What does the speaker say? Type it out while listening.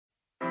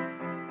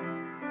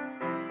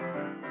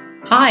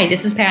Hi,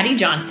 this is Patty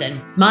Johnson.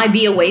 My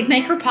Be a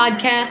Wavemaker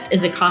podcast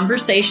is a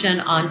conversation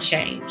on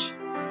change,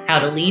 how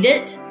to lead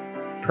it,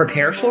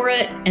 prepare for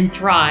it, and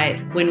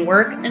thrive when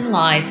work and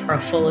life are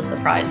full of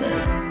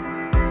surprises.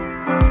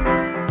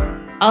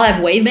 I'll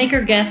have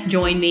Wavemaker guests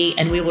join me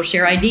and we will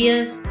share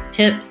ideas,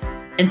 tips,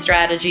 and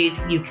strategies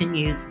you can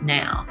use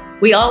now.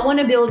 We all want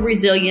to build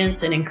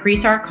resilience and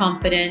increase our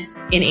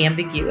confidence in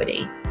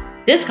ambiguity.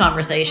 This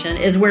conversation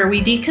is where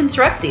we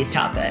deconstruct these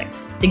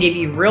topics to give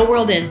you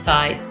real-world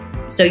insights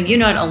so you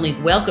not only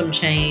welcome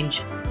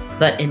change,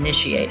 but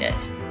initiate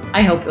it.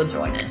 I hope you'll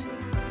join us.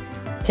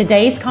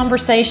 Today's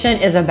conversation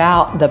is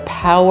about the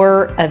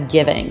power of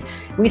giving.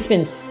 We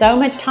spend so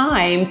much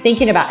time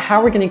thinking about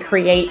how we're going to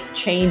create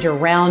change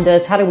around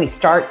us. How do we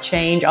start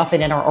change,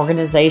 often in our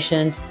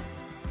organizations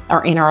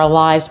or in our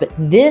lives? But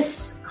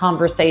this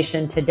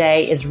conversation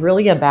today is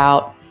really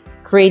about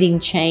creating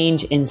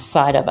change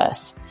inside of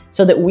us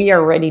so that we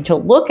are ready to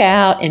look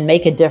out and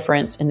make a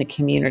difference in the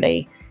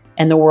community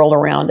and the world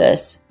around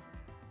us.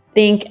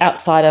 Think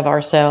outside of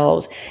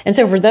ourselves. And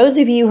so for those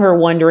of you who are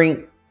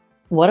wondering,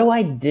 what do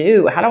I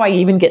do? How do I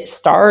even get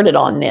started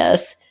on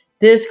this?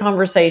 This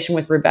conversation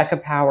with Rebecca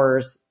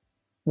Powers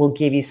will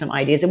give you some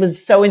ideas. It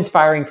was so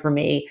inspiring for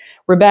me.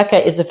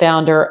 Rebecca is the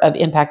founder of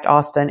Impact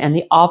Austin and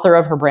the author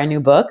of her brand new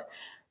book,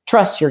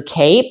 Trust Your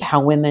Cape, How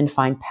Women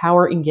Find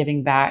Power in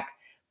Giving Back.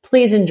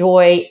 Please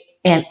enjoy.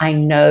 And I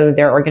know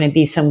there are going to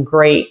be some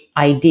great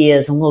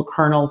ideas and little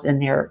kernels in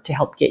there to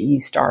help get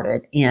you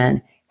started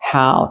in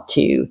how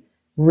to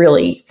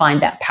really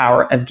find that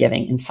power of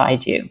giving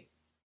inside you.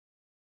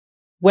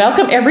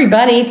 Welcome,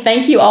 everybody.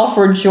 Thank you all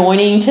for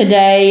joining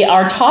today.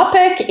 Our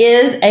topic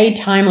is a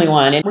timely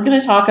one, and we're going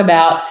to talk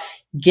about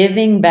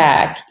giving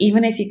back,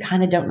 even if you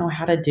kind of don't know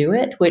how to do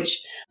it,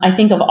 which I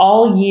think of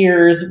all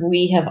years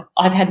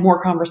I've had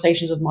more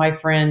conversations with my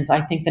friends,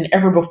 I think, than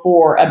ever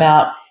before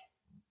about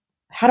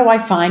how do I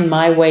find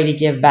my way to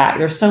give back?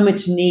 There's so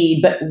much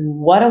need, but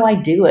what do I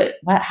do it?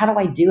 How do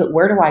I do it?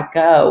 Where do I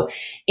go?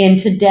 And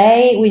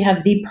today we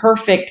have the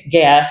perfect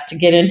guest to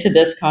get into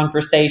this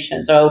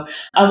conversation. So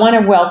I want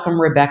to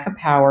welcome Rebecca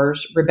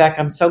Powers.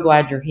 Rebecca, I'm so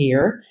glad you're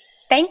here.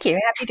 Thank you.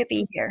 Happy to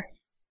be here.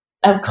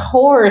 Of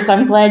course.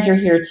 I'm glad you're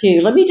here too.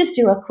 Let me just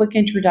do a quick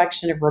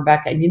introduction of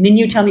Rebecca, and then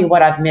you tell me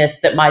what I've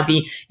missed that might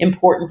be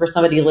important for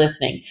somebody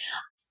listening.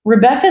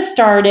 Rebecca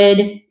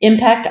started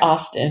Impact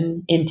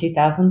Austin in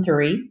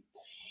 2003.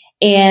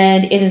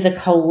 And it is a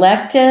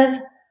collective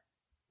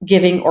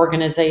giving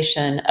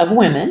organization of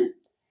women.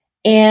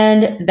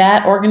 And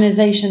that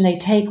organization, they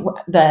take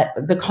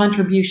the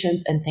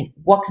contributions and think,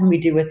 what can we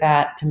do with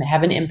that to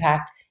have an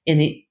impact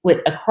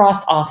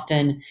across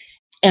Austin?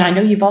 And I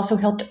know you've also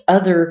helped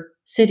other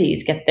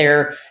cities get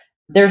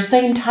their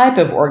same type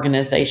of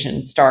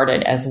organization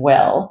started as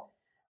well.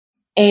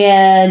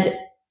 And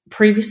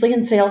previously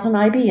in sales and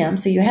IBM,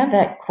 so you have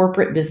that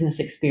corporate business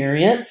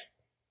experience.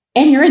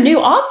 And you're a new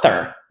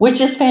author,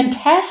 which is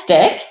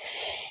fantastic.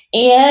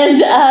 And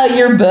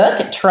your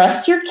book,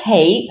 Trust Your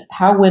Cape,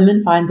 How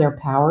Women Find Their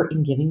Power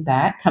in Giving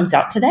Back, comes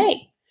out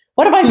today.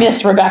 What have I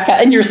missed,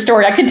 Rebecca, in your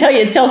story? I could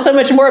tell so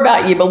much more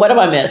about you, but what have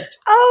I missed?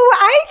 Oh,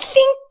 I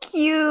think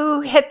you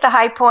hit the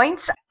high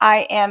points.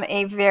 I am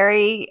a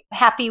very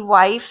happy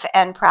wife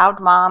and proud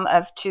mom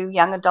of 2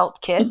 young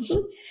adult kids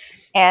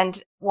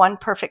and 1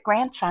 perfect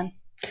grandson.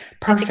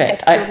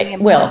 Perfect.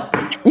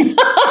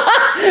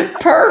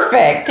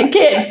 Perfect. It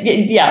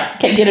can't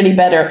get any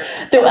better.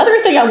 The other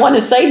thing I want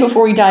to say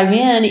before we dive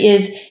in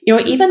is,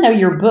 even though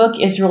your book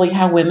is really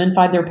how women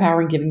find their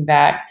power in giving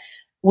back,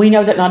 we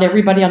know that not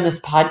everybody on this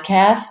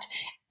podcast,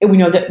 we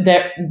know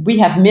that we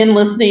have men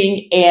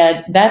listening,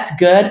 and that's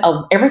good.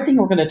 Everything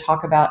we're going to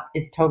talk about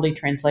is totally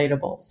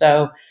translatable.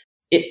 So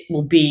it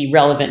will be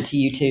relevant to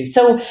you too.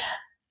 So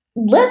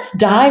let's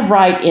dive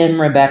right in,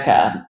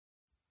 Rebecca.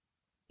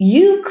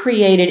 You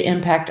created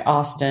Impact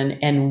Austin,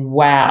 and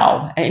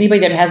wow, anybody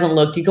that hasn't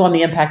looked, you go on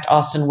the Impact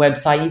Austin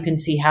website, you can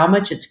see how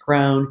much it's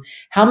grown,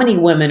 how many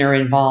women are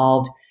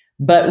involved.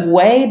 But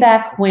way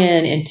back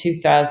when in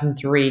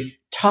 2003,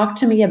 talk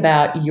to me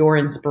about your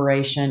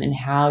inspiration and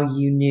how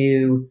you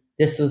knew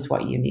this was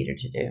what you needed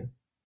to do.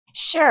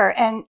 Sure.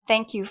 And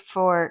thank you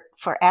for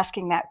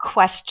asking that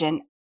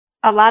question.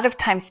 A lot of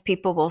times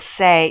people will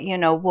say,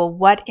 well,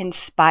 what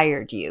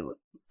inspired you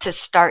to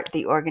start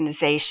the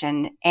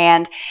organization?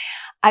 And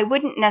I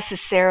wouldn't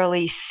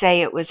necessarily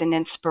say it was an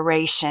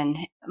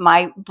inspiration.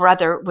 My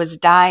brother was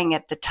dying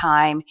at the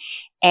time,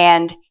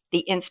 and the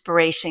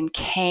inspiration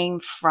came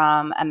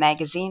from a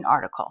magazine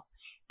article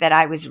that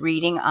I was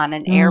reading on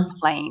an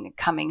airplane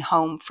coming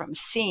home from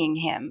seeing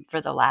him for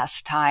the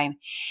last time,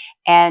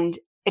 and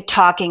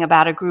talking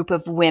about a group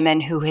of women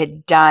who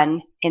had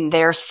done in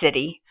their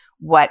city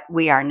what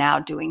we are now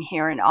doing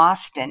here in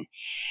Austin.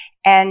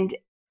 And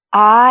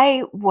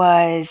I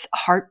was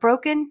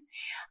heartbroken.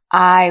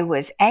 I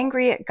was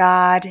angry at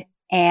God,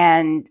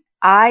 and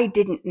I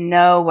didn't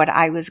know what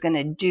I was going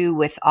to do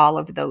with all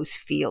of those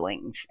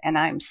feelings. And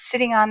I'm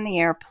sitting on the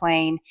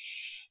airplane,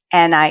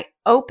 and I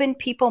opened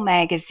People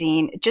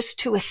magazine just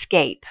to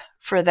escape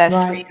for the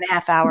Right.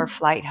 3.5 hour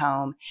flight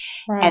home.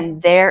 Right.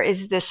 And there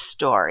is this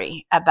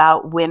story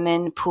about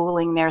women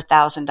pooling their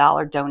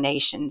 $1,000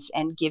 donations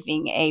and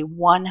giving a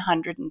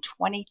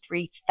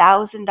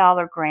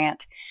 $123,000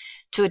 grant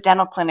to a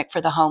dental clinic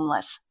for the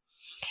homeless.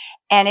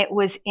 And it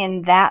was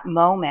in that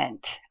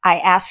moment I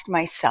asked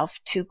myself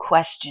 2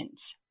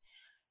 questions.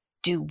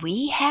 Do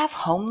we have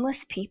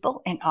homeless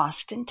people in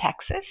Austin,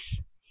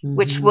 Texas?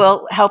 Which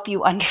will help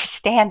you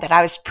understand that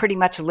I was pretty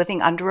much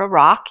living under a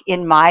rock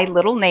in my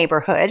little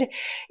neighborhood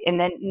in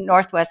the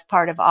northwest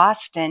part of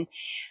Austin.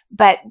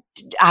 But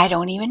I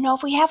don't even know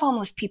if we have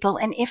homeless people.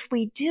 And if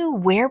we do,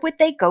 where would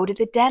they go to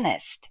the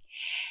dentist?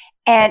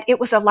 And it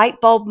was a light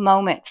bulb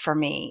moment for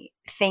me,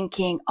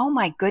 thinking, oh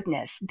my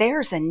goodness,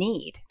 there's a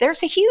need.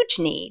 There's a huge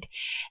need.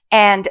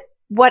 And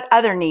what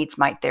other needs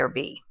might there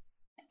be?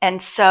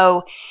 And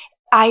so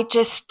I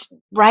just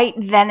right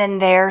then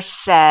and there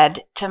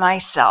said to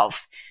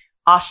myself,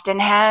 Austin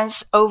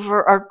has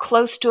over or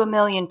close to 1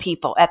 million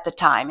people at the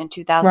time in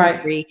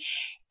 2003. Right.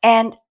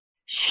 And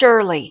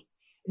surely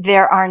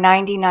there are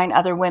 99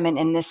 other women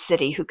in this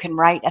city who can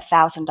write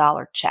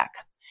 $1,000 check.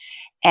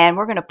 And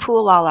we're going to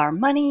pool all our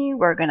money.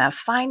 We're going to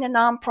find a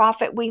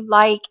nonprofit we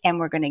like, and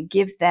we're going to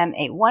give them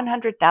a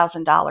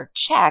 $100,000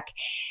 check.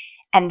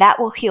 And that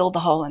will heal the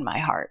hole in my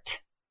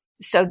heart.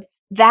 So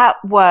that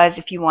was,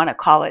 if you want to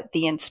call it,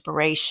 the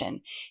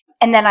inspiration.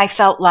 And then I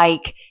felt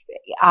like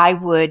I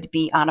would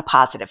be on a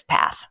positive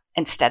path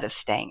instead of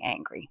staying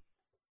angry.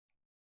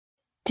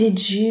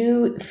 Did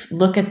you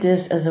look at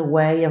this as a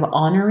way of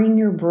honoring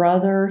your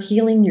brother,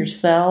 healing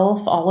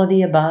yourself, all of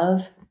the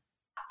above?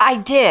 I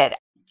did.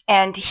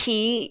 And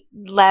he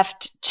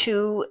left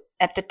 2,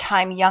 at the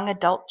time, young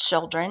adult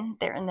children,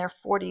 they're in their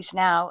 40s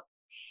now,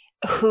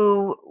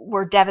 who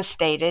were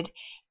devastated.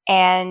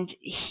 And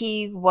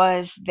he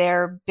was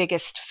their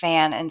biggest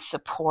fan and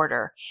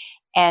supporter.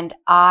 And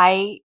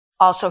I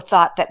also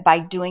thought that by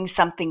doing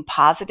something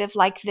positive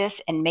like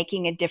this and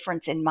making a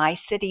difference in my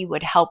city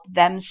would help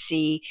them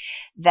see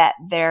that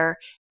their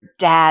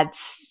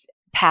dad's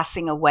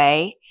passing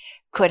away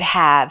could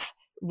have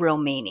real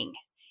meaning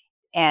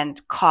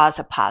and cause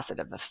a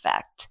positive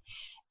effect.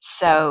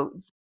 So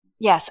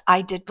yes,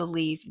 I did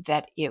believe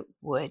that it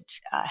would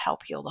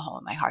help heal the hole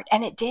in my heart.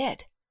 And it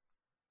did.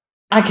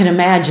 I can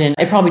imagine.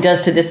 It probably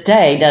does to this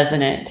day,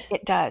 doesn't it?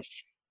 It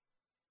does.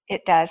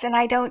 It does. And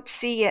I don't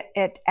see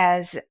it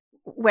as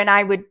when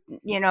I would,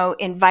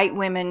 invite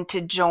women to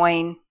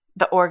join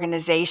the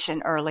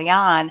organization early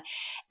on,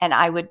 and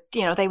I would,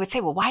 they would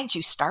say, well, why did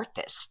you start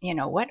this?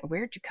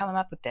 Where did you come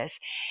up with this?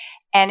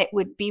 And it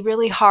would be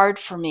really hard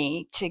for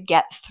me to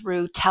get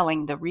through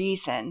telling the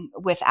reason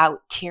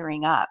without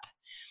tearing up.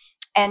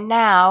 And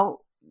now,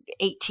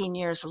 18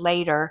 years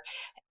later,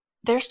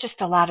 there's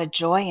just a lot of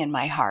joy in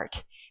my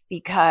heart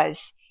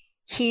because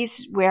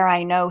he's where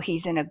I know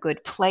he's in a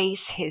good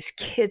place. His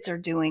kids are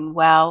doing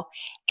well.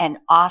 And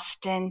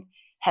Austin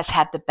has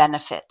had the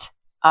benefit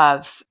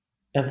of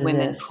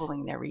women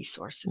pooling their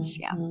resources.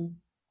 Mm-hmm. Yeah.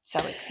 So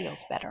it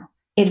feels better.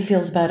 It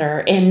feels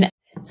better. And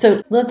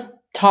so let's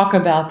talk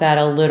about that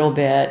a little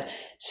bit.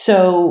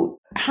 So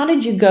how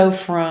did you go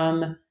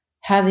from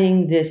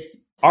having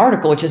this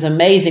article, which is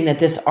amazing that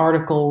this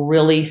article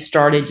really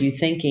started you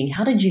thinking,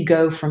 how did you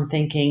go from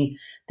thinking,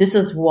 this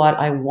is what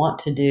I want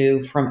to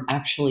do, from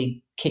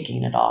actually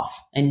kicking it off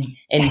and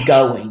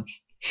going?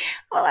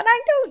 Well, and I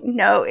don't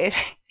know if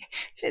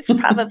this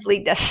probably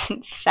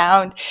doesn't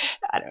sound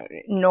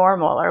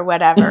normal or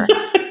whatever,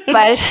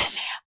 but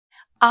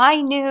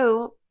I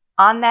knew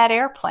on that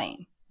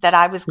airplane that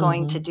I was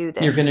going to do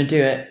this. You're going to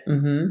do it.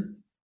 Mm-hmm.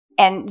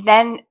 And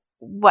then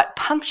what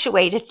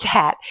punctuated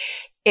that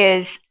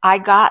is I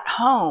got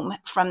home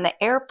from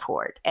the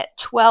airport at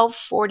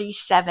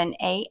 12:47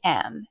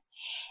 a.m.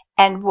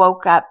 and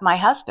woke up my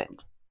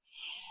husband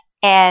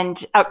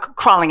and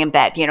crawling in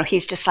bed.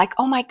 He's just like,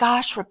 oh my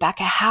gosh,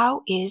 Rebecca,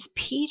 how is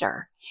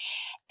Peter?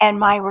 And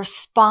my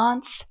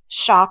response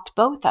shocked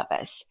both of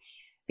us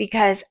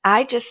because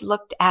I just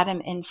looked at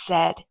him and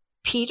said,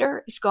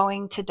 Peter is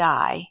going to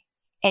die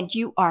and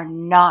you are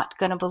not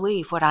going to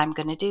believe what I'm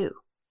going to do.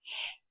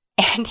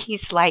 And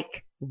he's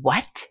like,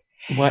 what?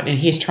 What? And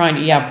he's trying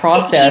to,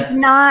 process. He's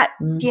not,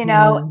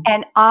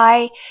 and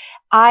I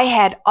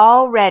had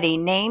already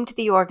named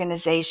the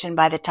organization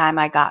by the time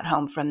I got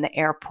home from the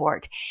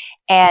airport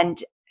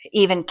and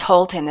even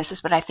told him, this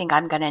is what I think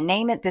I'm going to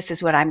name it. This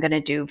is what I'm going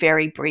to do,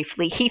 very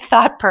briefly. He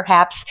thought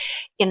perhaps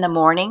in the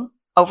morning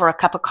over a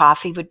cup of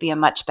coffee would be a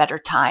much better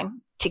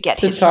time to get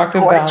his talk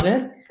support. About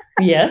it.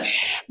 Yes.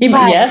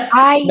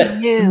 I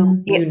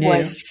knew it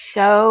was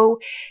so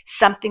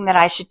something that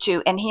I should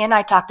do. And he and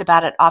I talked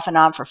about it off and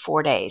on for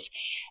 4 days.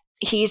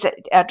 He's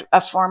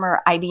a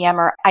former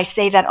IBMer. I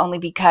say that only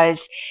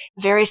because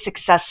very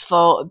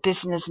successful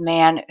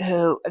businessman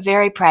who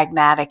very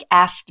pragmatic,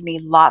 asked me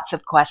lots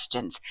of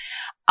questions.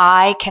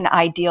 I can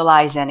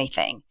idealize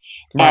anything.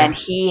 Right. And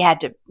he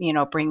had to,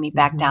 bring me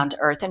back down to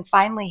earth. And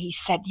finally he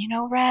said,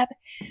 Reb,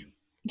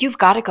 you've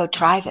got to go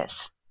try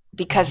this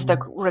because the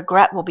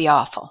regret will be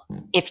awful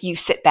if you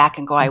sit back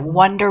and go, I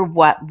wonder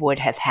what would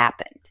have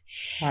happened.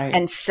 Right.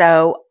 And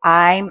so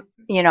I'm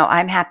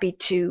happy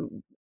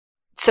to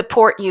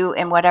support you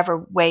in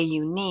whatever way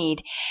you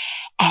need.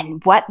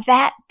 And what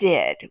that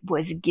did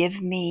was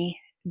give me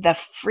the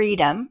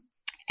freedom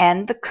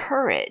and the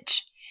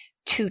courage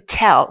to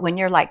tell when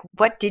you're like,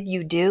 what did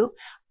you do?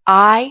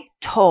 I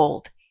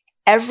told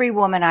every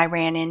woman I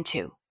ran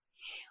into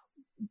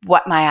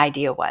what my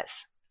idea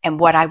was and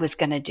what I was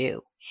going to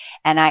do.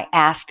 And I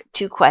asked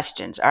 2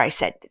 questions, or I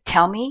said,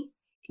 tell me,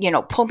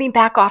 pull me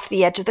back off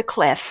the edge of the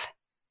cliff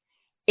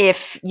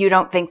if you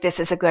don't think this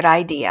is a good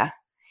idea.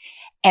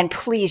 And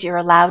please, you're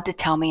allowed to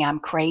tell me I'm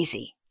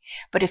crazy.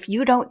 But if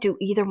you don't do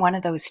either one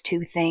of those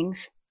 2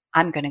 things,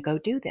 I'm going to go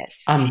do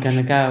this. I'm going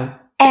to go.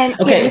 And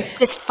it was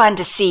just fun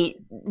to see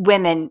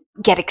women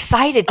get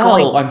excited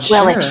going, I'm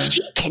sure. Well, if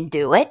she can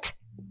do it,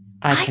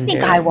 I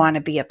think I want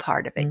to be a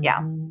part of it. Mm-hmm.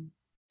 Yeah.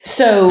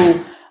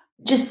 So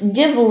just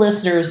give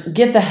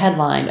the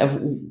headline of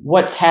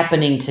what's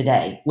happening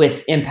today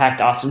with Impact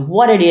Austin,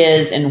 what it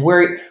is and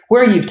where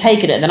you've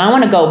taken it. Then I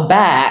want to go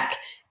back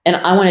and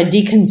I want to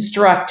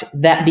deconstruct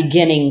that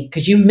beginning,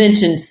 because you've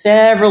mentioned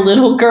several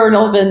little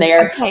kernels in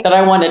there that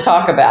I want to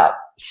talk about.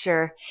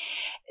 Sure.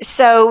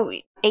 So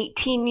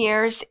 18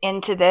 years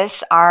into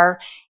this, our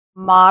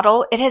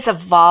model, it has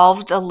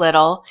evolved a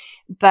little,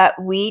 but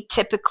we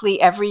typically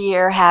every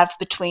year have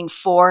between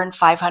 400 and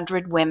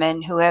 500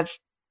 women who have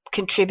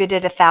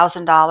contributed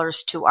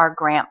 $1,000 to our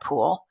grant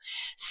pool.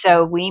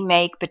 So we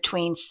make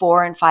between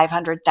 $400,000 and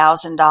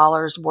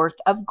 $500,000 worth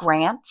of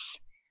grants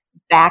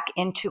back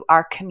into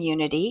our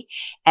community.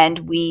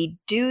 And we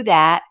do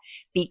that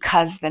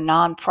because the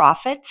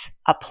nonprofits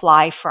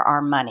apply for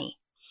our money.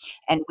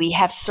 And we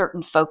have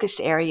certain focus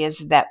areas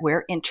that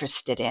we're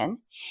interested in,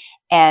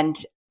 and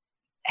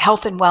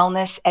health and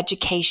wellness,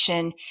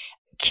 education,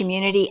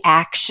 community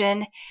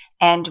action.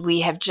 And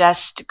we have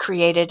just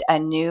created a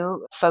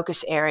new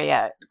focus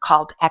area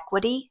called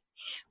equity,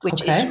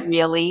 which is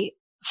really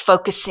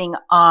focusing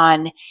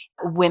on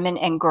women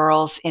and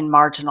girls in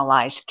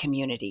marginalized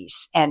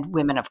communities and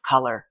women of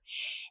color.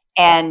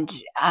 And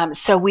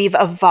so we've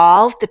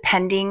evolved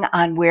depending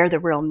on where the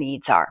real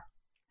needs are.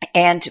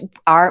 And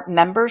our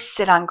members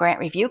sit on grant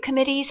review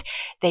committees.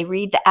 They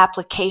read the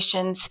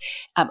applications.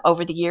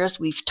 Over the years,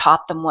 we've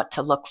taught them what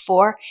to look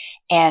for.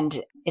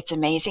 And it's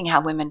amazing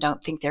how women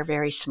don't think they're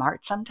very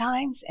smart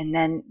sometimes. And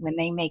then when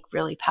they make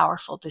really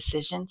powerful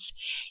decisions,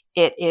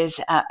 it is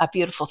a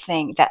beautiful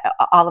thing that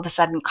all of a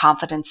sudden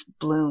confidence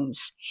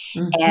blooms,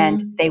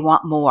 and they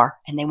want more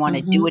and they want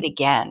to do it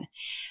again.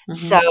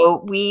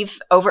 So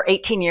over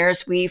 18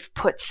 years, we've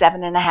put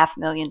 $7.5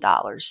 million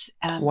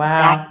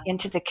back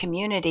into the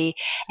community.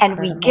 And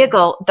we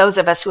giggle, those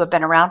of us who have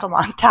been around a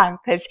long time,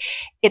 because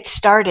it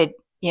started,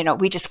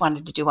 we just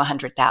wanted to do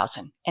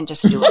 100,000 and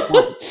just do it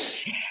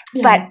once.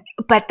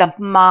 But the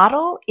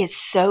model is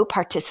so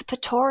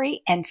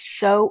participatory and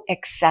so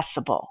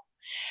accessible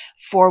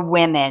for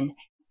women.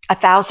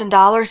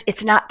 $1,000,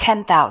 it's not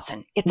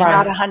 10,000. It's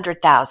not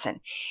 100,000.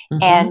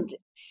 And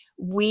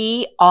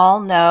we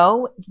all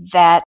know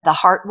that the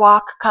Heart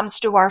Walk comes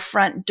to our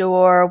front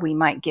door. We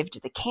might give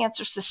to the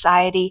Cancer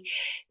Society.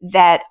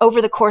 That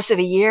over the course of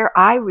a year,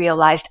 I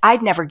realized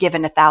I'd never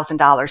given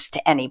 $1,000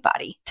 to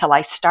anybody till I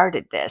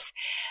started this.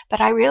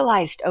 But I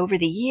realized over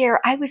the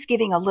year, I was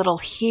giving a little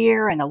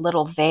here and a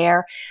little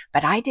there,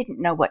 but I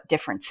didn't know what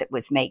difference it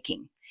was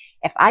making.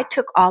 If I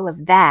took all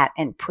of that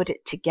and put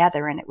it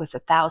together and it was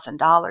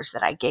 $1,000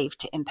 that I gave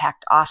to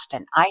Impact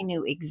Austin, I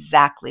knew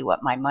exactly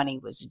what my money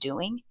was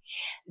doing.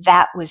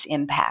 That was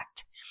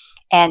impact.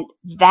 And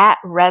that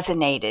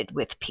resonated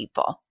with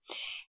people.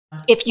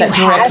 If you that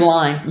direct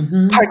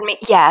line. Pardon me.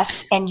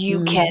 Yes. And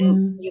you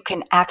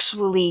can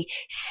actually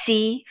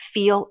see,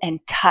 feel, and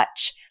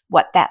touch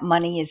what that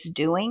money is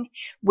doing,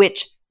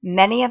 which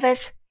many of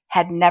us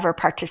had never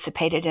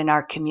participated in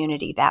our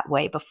community that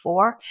way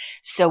before.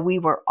 So we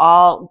were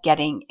all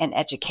getting an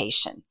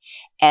education.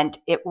 And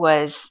it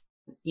was,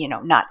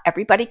 not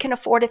everybody can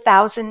afford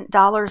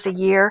 $1,000 a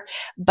year,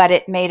 but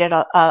it made it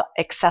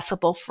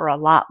accessible for a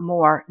lot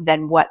more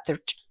than what the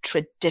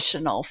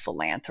traditional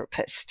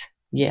philanthropist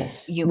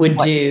would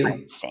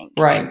do. Think.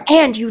 Right.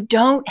 And you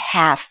don't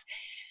have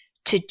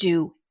to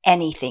do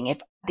anything. If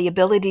the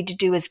ability to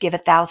do is give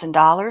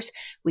 $1,000,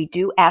 we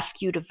do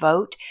ask you to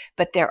vote,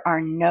 but there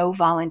are no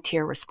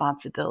volunteer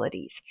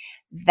responsibilities.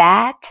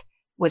 That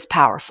was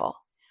powerful.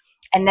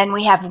 And then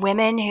we have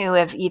women who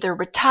have either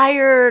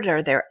retired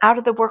or they're out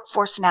of the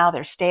workforce now,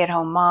 they're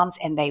stay-at-home moms,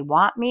 and they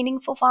want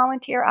meaningful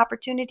volunteer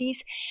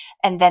opportunities,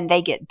 and then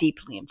they get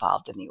deeply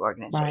involved in the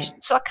organization.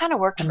 Right. So it kind of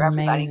worked for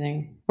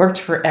everybody. Worked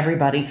for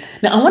everybody.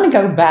 Now, I want to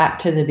go back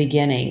to the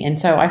beginning. And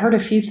so I heard a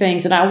few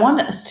things, and I want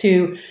us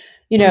to,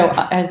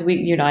 as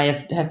you and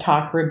I have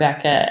talked,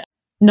 Rebecca,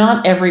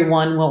 not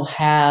everyone will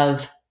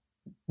have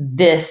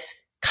this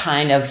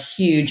kind of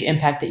huge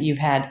impact that you've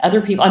had.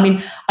 Other people,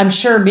 I'm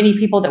sure many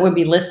people that would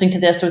be listening to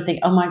this would think,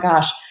 oh my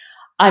gosh,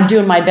 I'm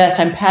doing my best.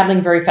 I'm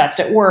paddling very fast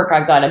at work.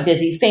 I've got a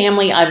busy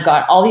family. I've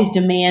got all these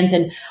demands,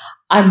 and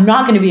I'm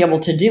not going to be able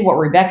to do what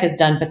Rebecca's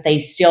done, but they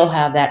still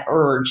have that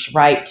urge,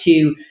 right,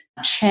 to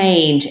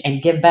change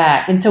and give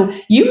back. And so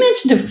you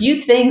mentioned a few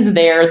things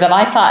there that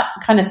I thought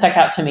kind of stuck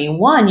out to me.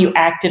 One, you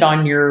acted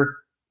on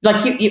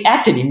you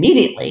acted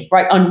immediately,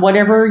 right? On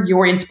whatever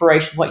your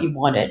inspiration, what you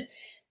wanted.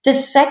 The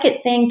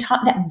second thing,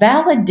 that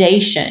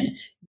validation.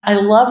 I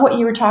love what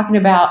you were talking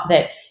about,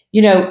 that,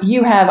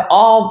 you have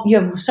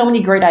so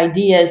many great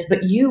ideas,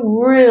 but you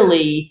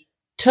really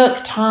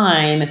took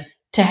time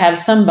to have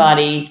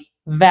somebody,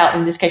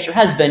 in this case, your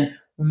husband,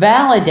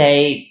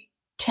 validate,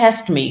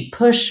 test me,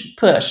 push,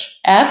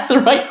 ask the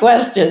right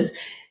questions.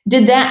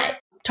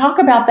 Talk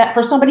about that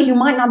for somebody who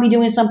might not be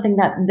doing something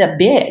that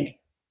big?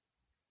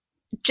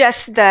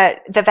 Just the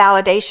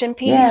validation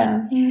piece.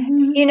 Yeah.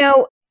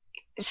 Mm-hmm.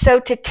 So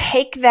to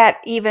take that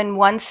even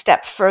one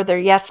step further,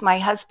 yes, my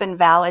husband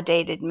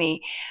validated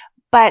me,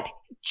 but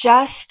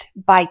just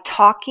by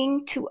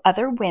talking to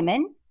other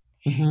women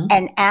mm-hmm.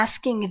 and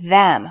asking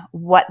them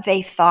what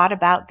they thought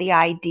about the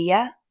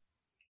idea,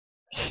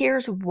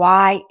 here's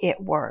why it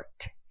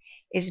worked,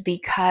 is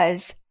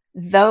because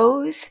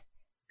those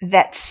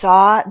that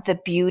saw the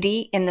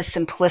beauty in the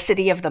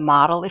simplicity of the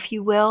model, if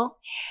you will,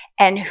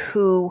 and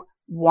who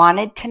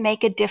wanted to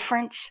make a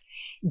difference,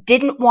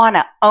 didn't want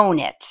to own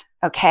it,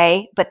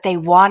 okay? But they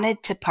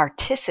wanted to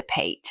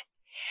participate.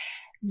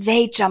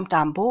 They jumped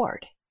on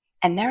board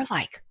and they're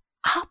like,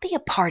 I'll be a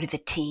part of the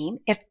team.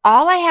 If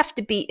all I have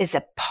to be is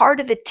a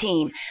part of the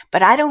team,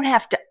 but I don't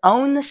have to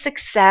own the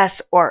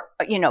success or,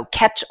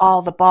 catch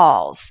all the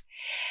balls.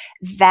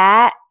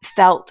 That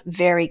felt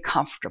very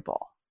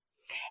comfortable.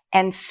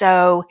 And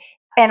so,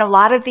 and a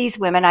lot of these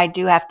women, I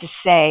do have to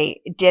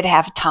say, did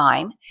have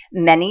time.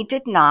 Many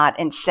did not,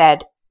 and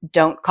said,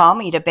 don't call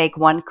me to bake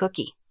one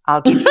cookie.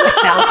 I'll give you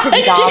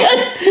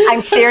 $1,000.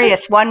 I'm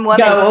serious. One woman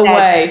go said,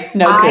 away.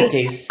 No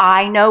cookies.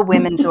 I know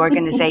women's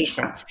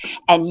organizations,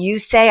 and you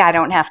say I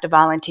don't have to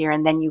volunteer,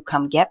 and then you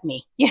come get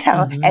me,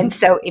 Mm-hmm. And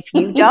so if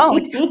you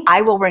don't,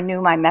 I will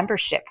renew my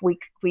membership.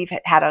 We've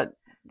had a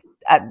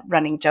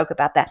running joke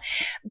about that.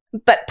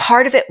 But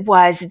part of it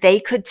was they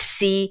could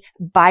see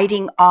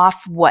biting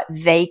off what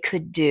they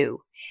could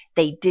do.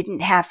 They didn't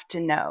have to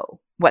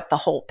know what the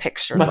whole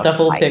picture looked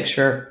like.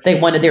 Picture they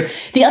wanted there.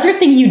 The other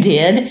thing you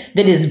did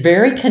that is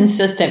very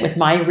consistent with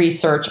my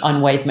research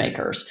on wave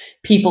makers,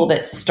 people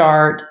that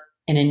start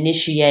and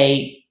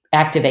initiate,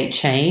 activate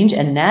change,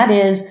 and that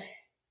is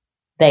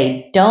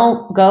they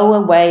don't go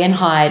away and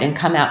hide and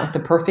come out with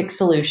the perfect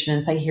solution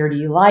and say, here, do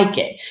you like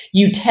it?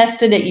 You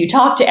tested it. You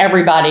talked to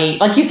everybody.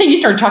 Like you said, you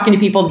started talking to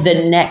people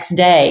the next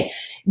day.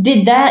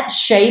 Did that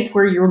shape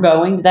where you were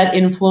going? Did that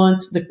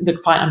influence the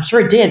final? I'm sure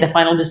it did, the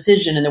final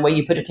decision and the way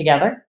you put it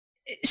together?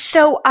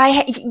 So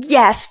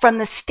yes, from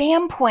the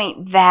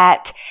standpoint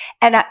that,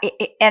 and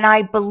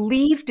I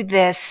believed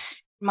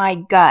this, my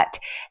gut,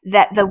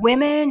 that the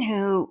women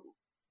who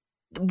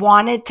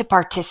wanted to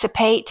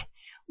participate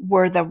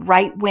were the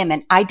right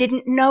women. I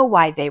didn't know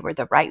why they were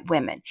the right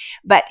women,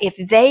 but if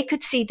they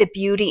could see the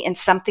beauty in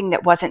something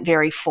that wasn't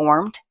very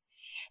formed,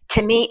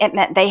 to me, it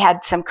meant they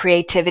had some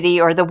creativity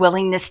or the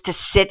willingness to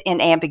sit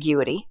in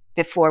ambiguity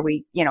before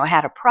we,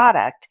 had a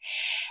product.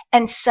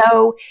 And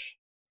so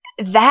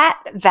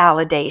that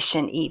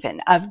validation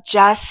even of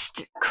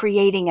just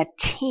creating a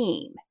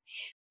team,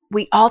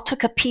 we all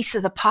took a piece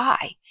of the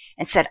pie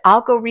and said,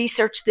 I'll go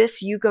research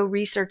this, you go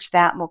research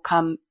that, and we'll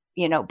come,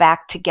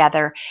 back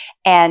together.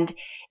 And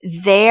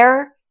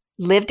their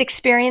lived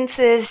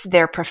experiences,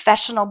 their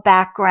professional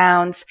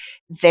backgrounds,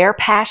 their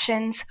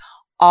passions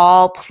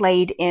all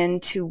played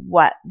into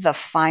what the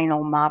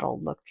final model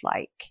looked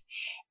like.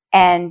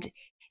 And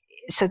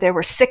so there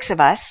were 6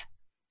 of us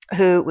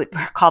who were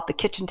called the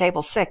Kitchen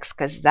Table 6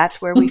 because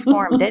that's where we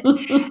formed it.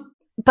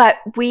 But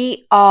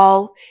we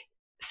all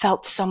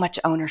felt so much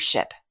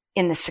ownership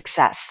in the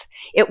success.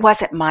 It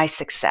wasn't my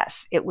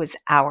success. It was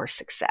our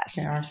success.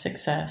 Yeah, our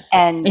success.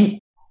 And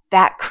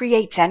that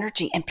creates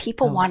energy, and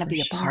people want to be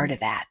a part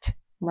of that.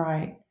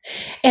 Right.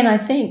 And I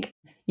think,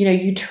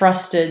 you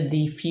trusted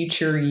the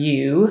future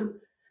you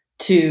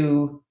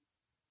to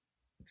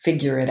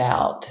figure it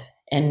out.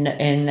 And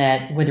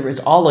that whether it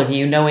was all of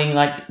you knowing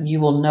like you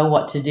will know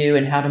what to do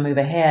and how to move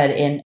ahead.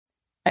 And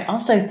I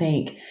also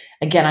think,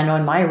 again, I know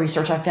in my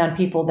research, I found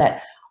people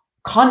that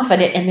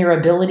confident in their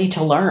ability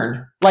to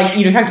learn. Like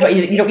you talked about,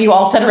 you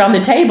all sat around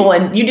the table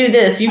and you do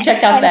this, you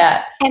check out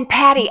that. And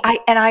Patty,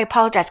 I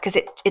apologize because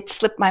it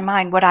slipped my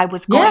mind. What I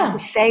was going to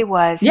say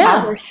was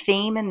our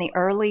theme in the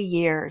early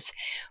years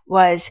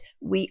was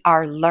we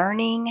are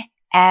learning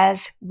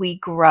as we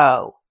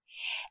grow.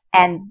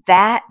 And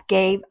that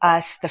gave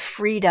us the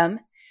freedom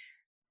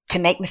to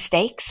make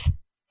mistakes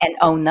and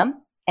own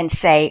them and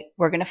say,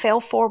 we're going to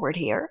fail forward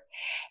here.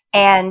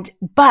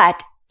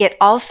 But it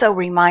also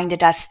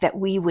reminded us that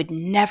we would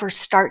never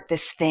start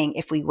this thing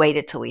if we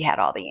waited till we had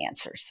all the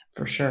answers.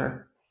 For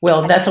sure.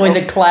 Well, that's always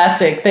a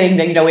classic thing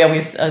that, we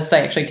always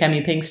say, actually,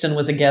 Tammy Pinkston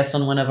was a guest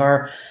on one of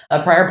our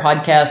prior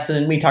podcasts.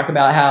 And we talk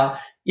about how,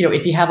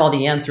 if you have all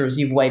the answers,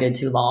 you've waited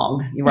too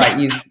long. You're right.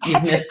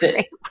 You've missed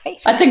it.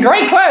 That's a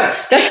great quote.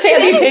 That's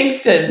Tammy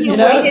Pinkston. You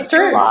waited it's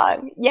true. Too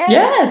long.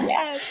 Yes.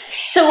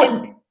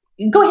 So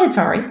go ahead.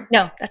 Sorry.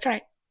 No, that's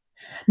right.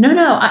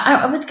 No.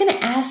 I was going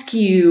to ask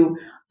you,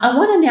 I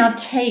want to now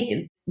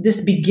take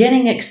this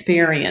beginning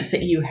experience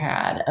that you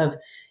had of,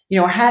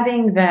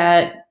 having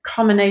that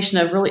combination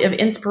of really of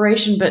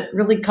inspiration, but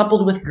really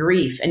coupled with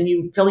grief and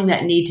you feeling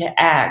that need to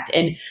act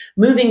and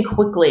moving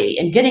quickly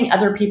and getting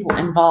other people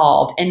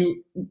involved. And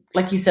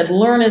like you said,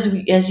 learn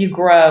as you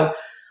grow.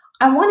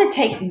 I want to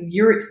take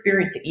your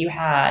experience that you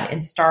had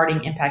in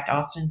starting Impact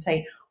Austin and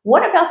say,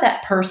 what about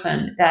that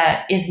person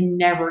that is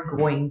never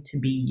going to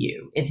be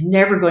you, is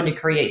never going to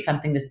create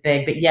something this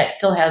big, but yet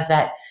still has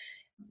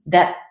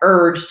that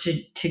urge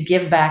to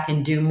give back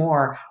and do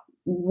more?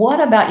 What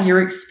about your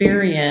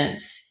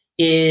experience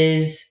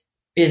is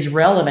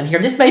relevant here?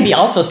 This may be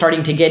also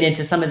starting to get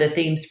into some of the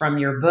themes from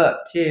your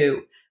book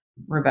too,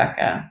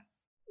 Rebecca.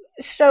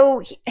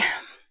 So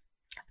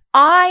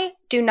I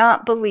do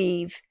not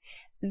believe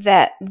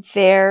that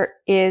there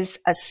is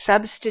a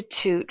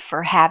substitute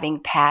for having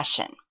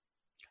passion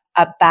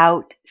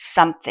about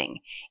something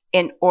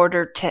in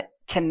order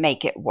to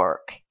make it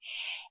work.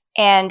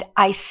 And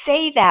I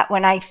say that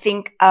when I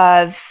think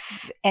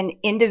of an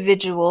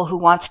individual who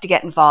wants to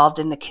get involved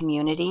in the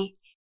community.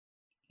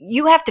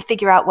 You have to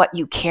figure out what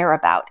you care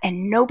about,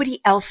 and nobody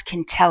else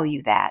can tell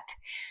you that.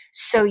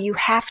 So you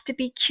have to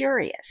be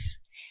curious,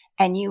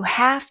 and you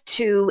have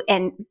to,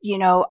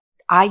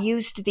 I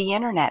used the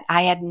internet.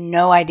 I had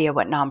no idea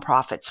what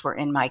nonprofits were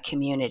in my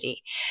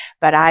community,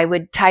 but I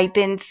would type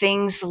in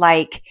things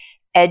like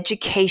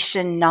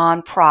education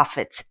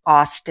nonprofits,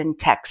 Austin,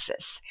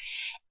 Texas.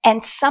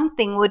 And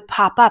something would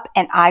pop up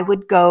and I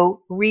would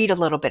go read a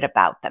little bit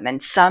about them.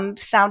 And some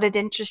sounded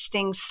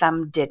interesting,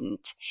 some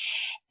didn't.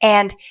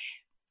 And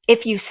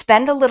if you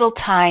spend a little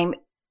time,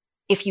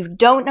 if you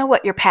don't know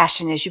what your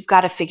passion is, you've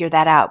got to figure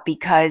that out,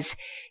 because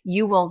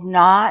you will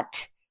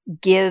not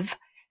give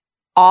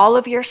all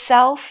of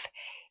yourself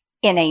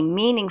in a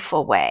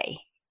meaningful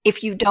way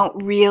if you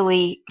don't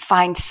really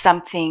find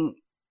something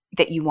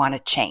that you want to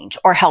change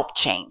or help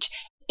change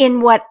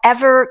in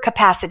whatever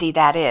capacity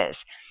that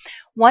is.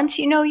 Once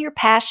you know your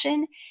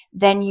passion,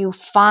 then you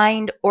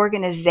find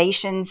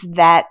organizations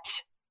that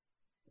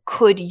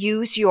could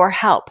use your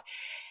help.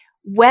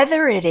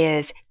 Whether it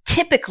is,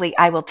 typically,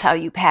 I will tell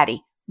you,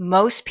 Patty,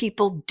 most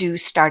people do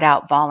start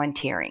out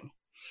volunteering.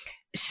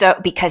 So,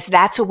 because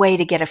that's a way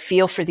to get a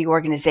feel for the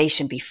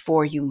organization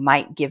before you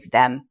might give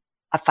them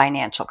a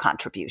financial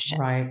contribution.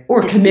 Right.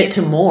 Or commit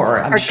to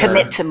more, I'm sure.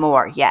 Commit to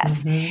more,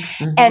 yes.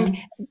 Mm-hmm,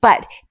 mm-hmm.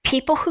 But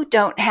people who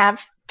don't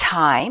have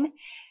time,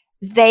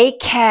 they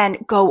can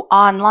go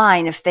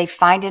online if they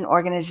find an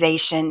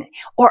organization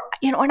or,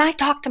 and I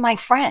talk to my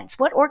friends,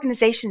 what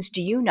organizations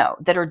do you know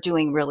that are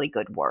doing really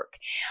good work?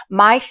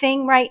 My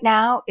thing right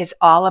now is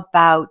all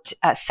about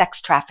sex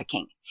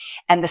trafficking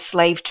and the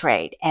slave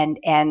trade and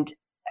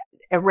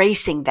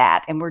erasing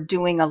that. And we're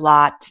doing a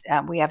lot.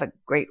 We have a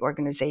great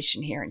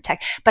organization here in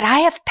Texas, but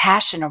I have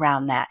passion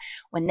around that.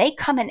 When they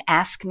come and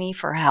ask me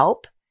for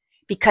help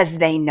because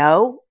they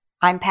know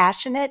I'm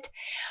passionate,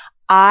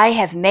 I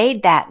have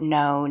made that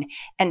known.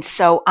 And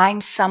so I'm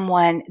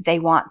someone they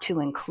want to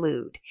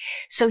include.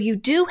 So you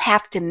do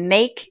have to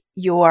make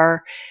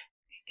your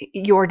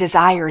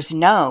desires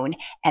known.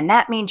 And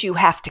that means you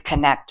have to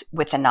connect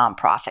with a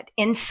nonprofit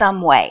in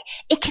some way.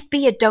 It could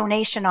be a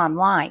donation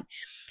online.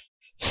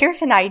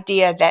 Here's an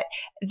idea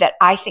that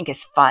I think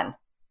is fun.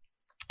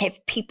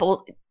 If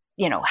people,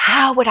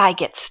 how would I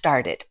get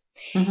started?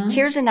 Mm-hmm.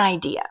 Here's an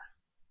idea.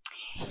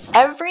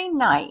 Every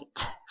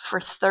night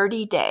for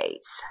 30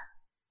 days,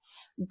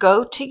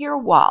 go to your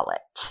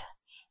wallet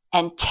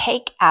and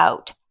take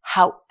out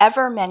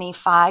however many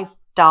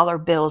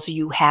 $5 bills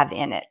you have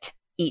in it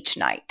each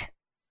night.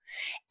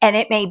 And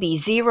it may be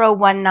 0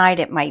 one night,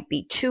 it might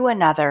be 2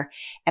 another,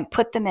 and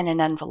put them in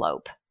an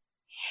envelope.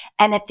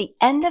 And at the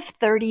end of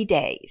 30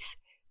 days,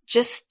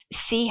 just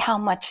see how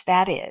much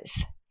that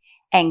is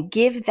and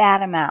give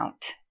that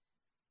amount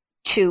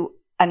to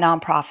a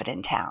nonprofit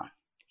in town.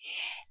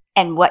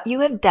 And what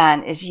you have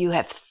done is you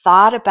have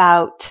thought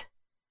about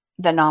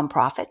the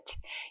nonprofit.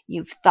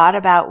 You've thought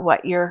about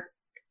what you're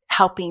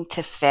helping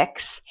to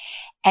fix,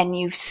 and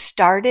you've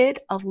started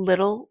a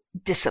little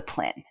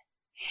discipline.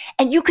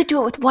 And you could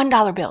do it with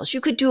 $1 bills. You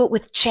could do it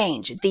with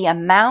change. The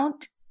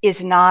amount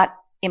is not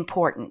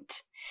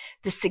important.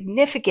 The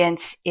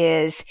significance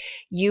is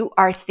you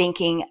are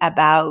thinking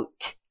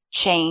about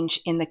change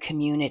in the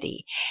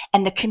community,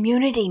 and the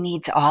community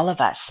needs all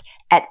of us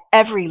at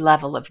every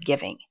level of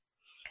giving.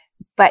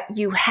 But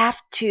you have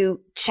to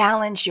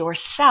challenge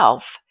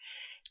yourself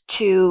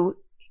to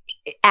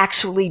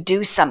actually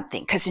do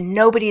something, because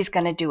nobody's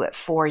going to do it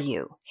for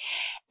you.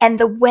 And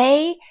the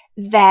way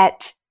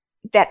that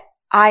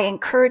I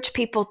encourage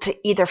people to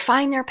either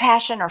find their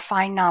passion or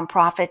find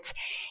nonprofits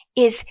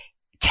is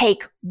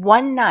take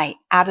one night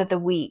out of the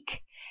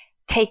week.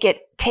 Take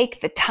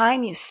the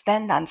time you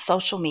spend on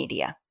social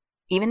media,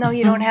 even though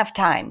you don't have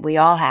time. We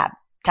all have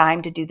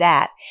time to do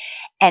that,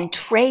 and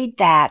trade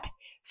that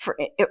for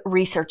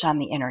research on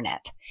the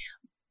internet.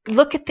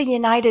 Look at the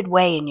United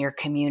Way in your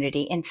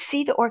community and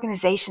see the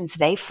organizations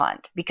they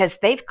fund, because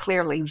they've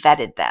clearly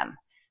vetted them.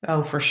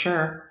 Oh, for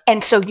sure.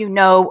 And so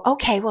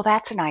okay, well,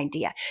 that's an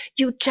idea.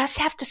 You just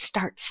have to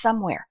start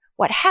somewhere.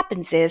 What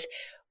happens is,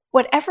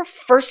 whatever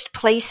first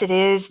place it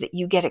is that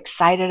you get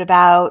excited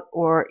about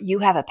or you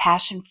have a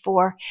passion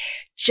for,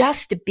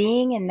 just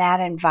being in that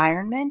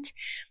environment,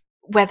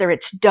 whether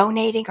it's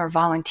donating or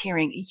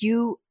volunteering,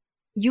 you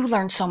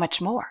learn so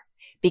much more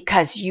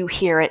because you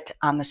hear it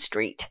on the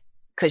street,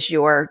 because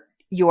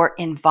you're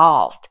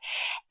involved,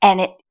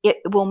 and it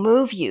will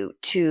move you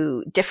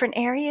to different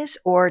areas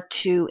or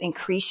to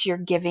increase your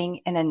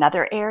giving in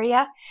another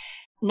area.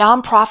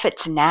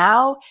 Nonprofits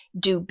now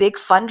do big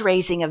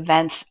fundraising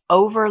events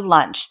over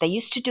lunch. They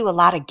used to do a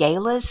lot of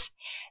galas.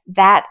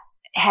 That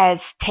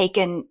has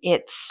taken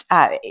its,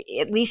 at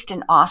least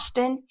in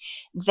Austin,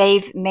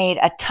 they've made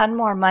a ton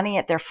more money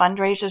at their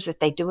fundraisers if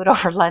they do it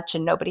over lunch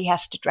and nobody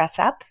has to dress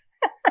up.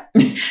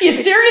 Yeah,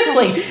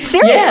 seriously.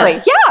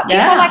 Yes. Yeah.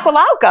 People are like, well,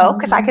 I'll go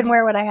because I can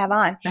wear what I have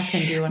on. I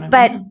can do what I'm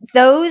But doing.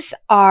 those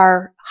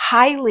are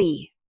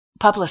highly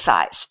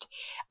publicized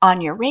on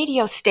your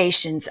radio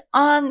stations,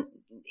 on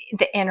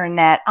the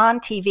internet, on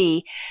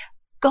TV.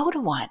 Go to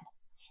one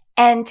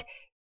and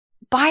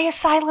buy a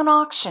silent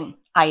auction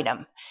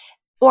item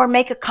or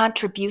make a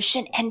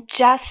contribution and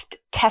just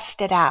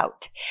test it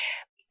out.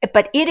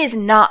 But it is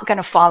not going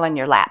to fall in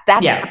your lap.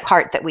 That's the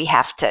part that we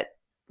have to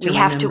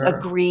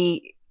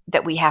agree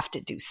that we have to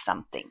do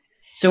something.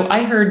 So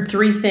I heard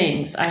 3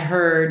 things. I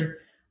heard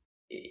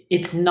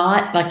it's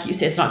not, like you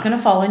said, it's not going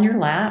to fall in your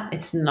lap.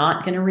 It's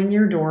not going to ring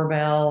your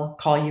doorbell,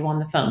 call you on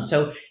the phone.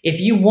 So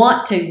if you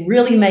want to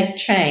really make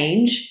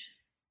change,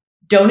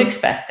 don't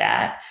expect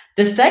that.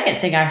 The second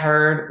thing I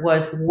heard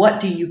was, what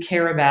do you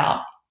care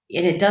about?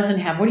 And it doesn't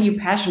have, what are you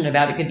passionate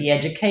about? It could be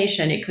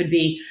education. It could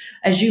be,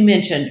 as you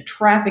mentioned,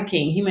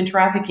 trafficking, human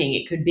trafficking.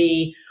 It could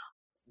be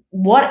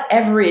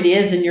whatever it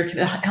is, and you're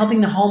helping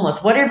the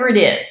homeless, whatever it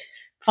is,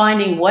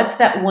 finding what's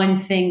that one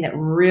thing that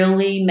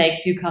really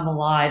makes you come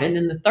alive. And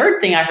then the third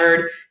thing I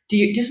heard,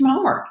 do some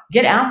homework,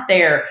 get out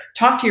there,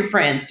 talk to your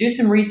friends, do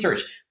some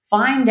research,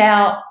 find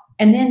out,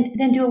 and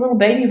then do a little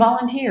baby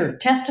volunteer,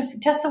 test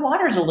the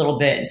waters a little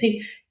bit and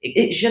see,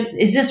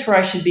 is this where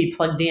I should be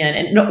plugged in?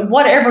 And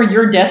whatever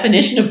your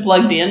definition of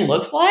plugged in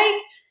looks like,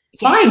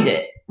 find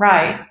it.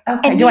 Right.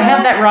 Okay. And do I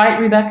have that right,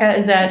 Rebecca?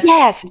 Is that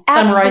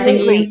summarizing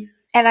you?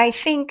 And I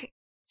think,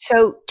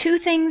 so 2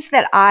 things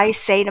that I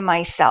say to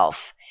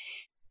myself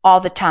all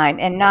the time,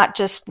 and not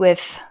just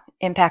with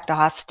Impact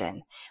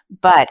Austin,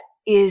 but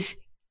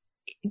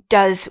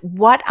does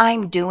what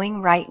I'm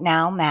doing right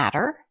now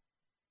matter?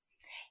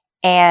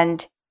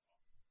 And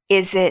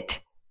is it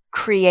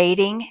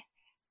creating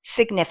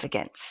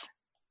significance?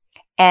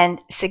 And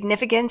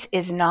significance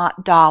is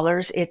not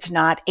dollars. It's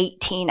not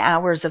 18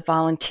 hours of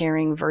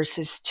volunteering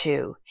versus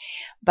 2.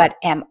 But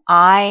am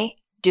I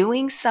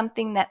doing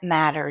something that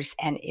matters,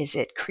 and is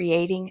it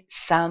creating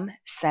some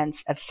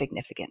sense of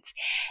significance?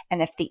 And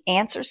if the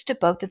answers to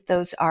both of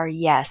those are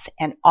yes,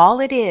 and all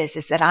it is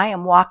that I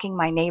am walking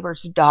my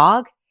neighbor's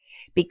dog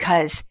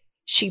because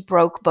she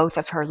broke both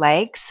of her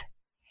legs,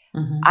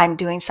 I'm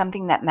doing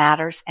something that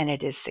matters, and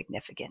it is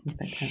significant.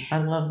 I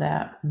love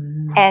that.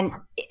 And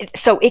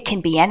so it can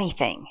be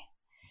anything.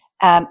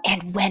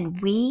 And when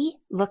we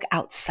look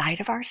outside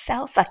of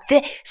ourselves,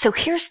 so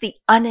here's the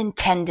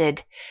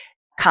unintended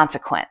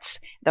consequence,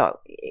 though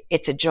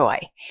it's a joy,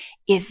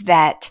 is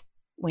that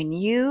when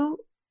you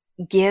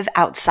give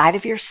outside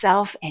of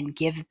yourself and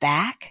give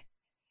back,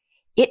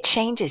 it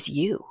changes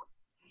you.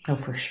 Oh,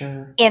 for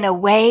sure. In a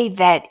way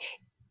that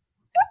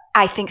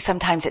I think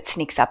sometimes it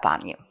sneaks up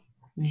on you.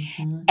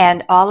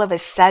 And all of a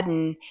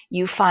sudden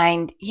you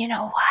find, you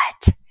know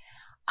what?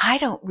 I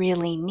don't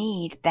really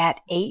need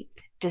that 8th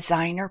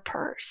designer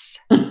purse.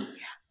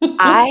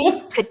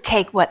 I could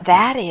take what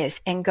that is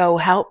and go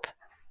help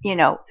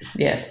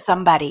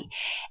somebody.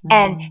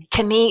 And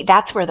to me,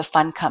 that's where the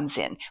fun comes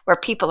in, where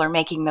people are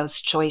making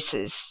those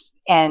choices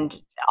and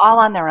all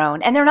on their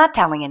own, and they're not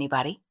telling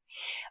anybody.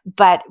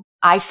 But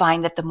I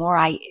find that the more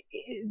I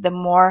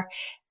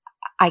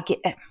get,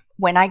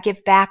 when I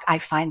give back, I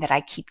find that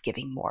I keep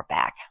giving more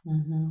back.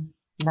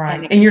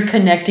 Right. And you're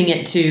connecting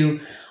it to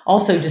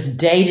also just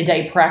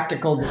day-to-day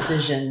practical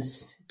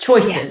decisions,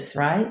 choices,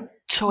 right?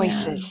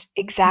 Choices.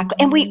 Yeah. Exactly.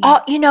 And we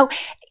all,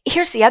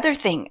 here's the other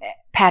thing,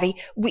 Patty,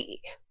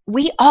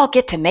 we all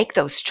get to make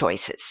those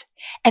choices.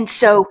 And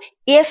so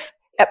if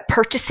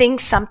purchasing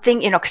something,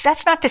 because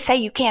that's not to say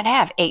you can't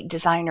have 8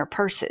 designer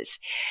purses,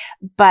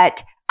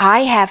 but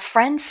I have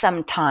friends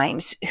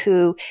sometimes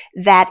who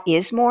that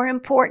is more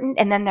important.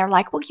 And then they're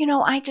like, well,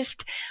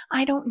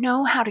 I don't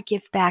know how to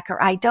give back,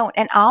 or I don't.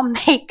 And I'll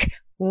make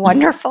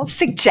wonderful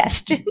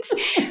suggestions.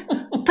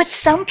 But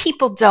some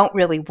people don't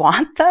really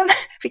want them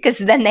because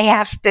then they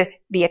have to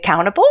be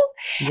accountable.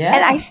 Yeah.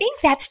 And I think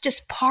that's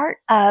just part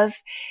of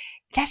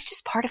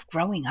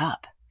growing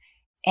up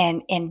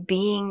and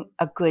being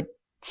a good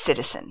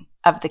citizen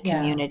of the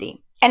community.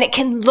 Yeah. And it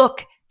can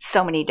look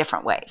so many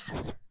different ways.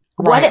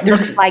 Right. What it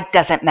looks like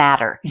doesn't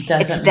matter.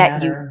 It's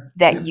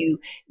that you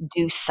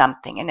do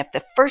something. And if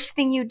the first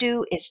thing you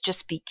do is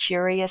just be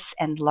curious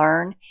and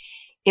learn,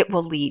 it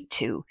will lead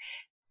to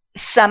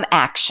some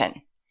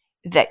action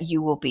that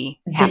you will be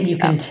happy that you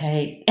can about.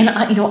 take. And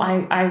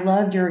I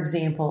love your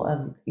example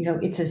of,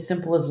 it's as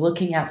simple as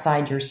looking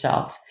outside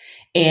yourself,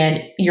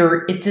 and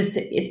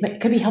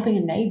it could be helping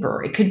a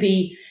neighbor. It could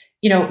be,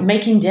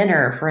 making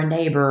dinner for a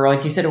neighbor, or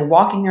like you said, or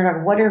walking their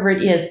dog, whatever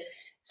it is.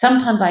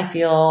 Sometimes I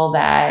feel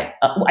that,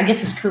 I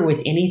guess it's true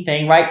with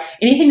anything, right?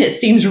 Anything that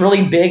seems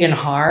really big and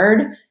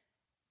hard.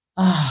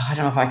 Oh, I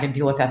don't know if I can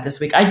deal with that this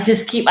week. I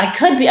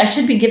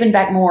should be giving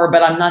back more,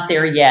 but I'm not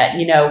there yet.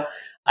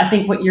 I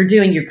think what you're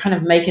doing, you're kind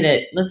of making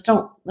it, let's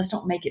don't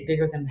make it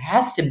bigger than it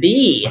has to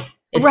be.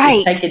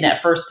 It's taking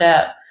that first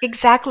step.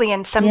 Exactly.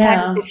 And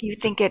sometimes if you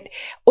think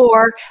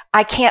or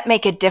I can't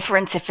make a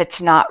difference if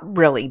it's not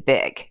really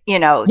big,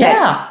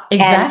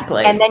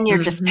 exactly. And then you're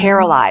just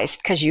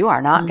paralyzed because you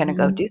are not going to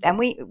go do that. And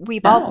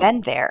we've all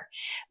been there,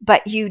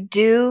 but you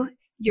do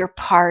your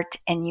part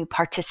and you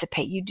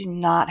participate. You do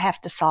not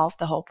have to solve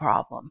the whole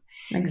problem.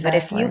 Exactly.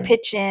 But if you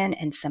pitch in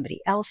and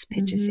somebody else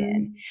pitches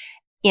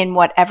in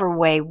whatever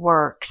way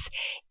works,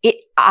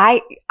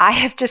 I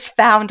have just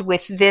found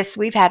with this,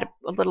 we've had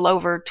a little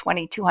over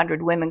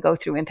 2,200 women go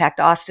through Impact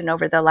Austin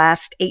over the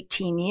last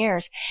 18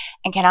 years.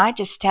 And can I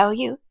just tell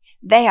you,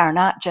 they are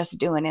not just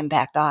doing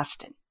Impact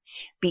Austin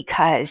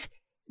because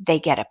they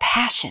get a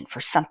passion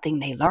for something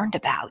they learned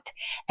about,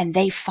 and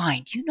they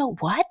find, you know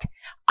what?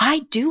 I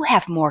do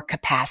have more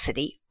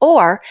capacity,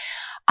 or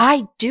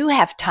I do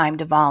have time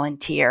to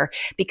volunteer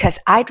because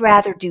I'd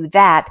rather do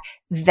that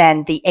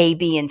than the A,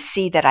 B, and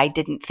C that I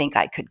didn't think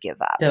I could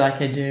give up. That I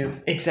could do.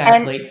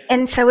 Exactly.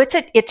 And so it's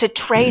a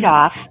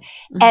trade-off,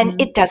 and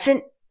it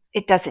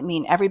doesn't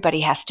mean everybody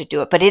has to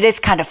do it, but it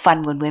is kind of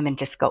fun when women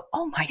just go,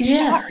 oh my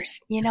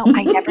stars,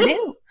 I never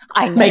knew.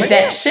 Make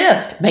that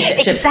shift.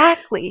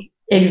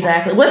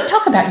 Exactly. Let's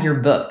talk about your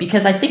book,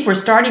 because I think we're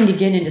starting to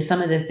get into some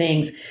of the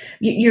things.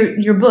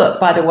 Your book,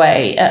 by the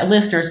way,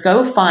 listeners,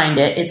 go find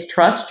it. It's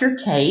Trust Your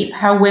Cape,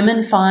 How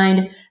Women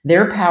Find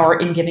Their Power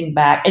in Giving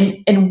Back.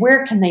 And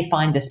where can they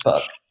find this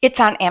book?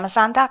 It's on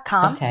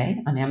Amazon.com. Okay,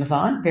 on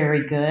Amazon.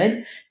 Very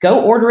good.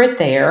 Go order it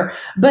there.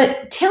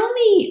 But tell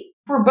me,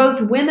 for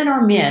both women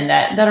or men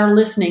that are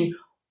listening,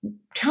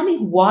 tell me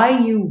why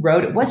you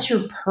wrote it. What's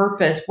your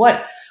purpose?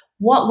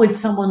 What would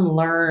someone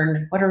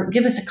learn?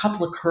 Give us a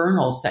couple of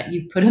kernels that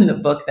you've put in the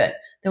book that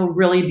they'll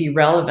really be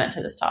relevant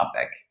to this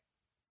topic.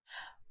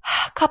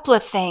 A couple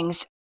of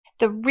things.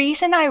 The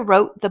reason I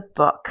wrote the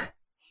book,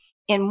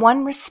 in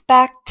one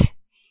respect,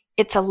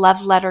 it's a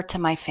love letter to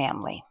my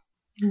family.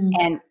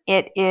 And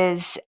it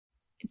is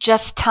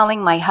just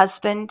telling my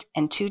husband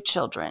and 2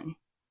 children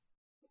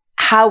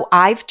how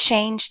I've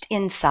changed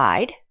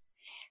inside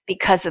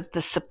because of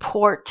the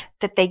support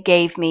that they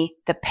gave me,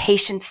 the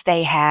patience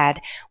they had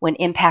when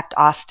Impact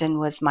Austin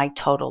was my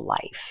total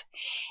life,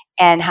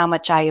 and how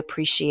much I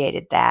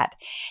appreciated that,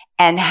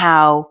 and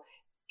how,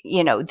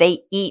 they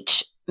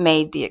each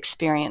made the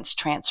experience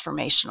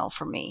transformational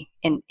for me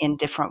in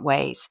different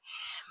ways.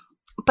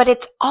 But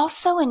it's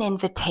also an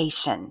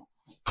invitation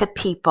to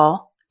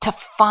people to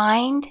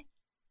find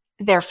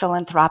their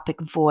philanthropic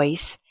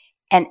voice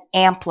and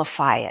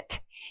amplify it.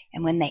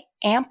 And when they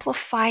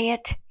amplify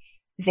it,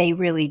 they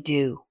really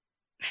do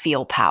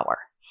feel power,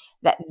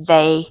 that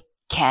they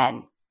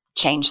can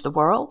change the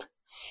world,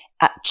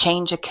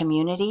 change a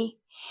community.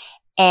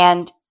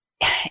 And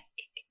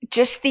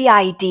just the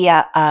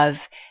idea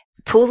of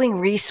pooling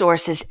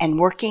resources and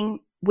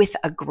working with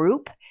a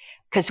group,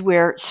 because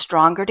we're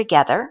stronger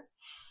together,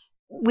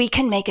 we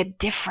can make a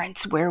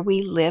difference where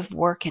we live,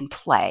 work, and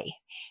play.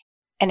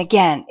 And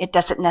again, it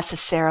doesn't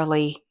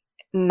necessarily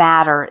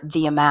matter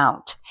the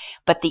amount,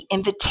 but the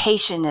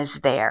invitation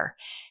is there.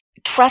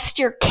 Trust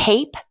Your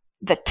Cape,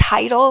 the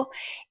title,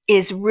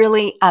 is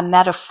really a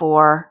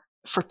metaphor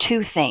for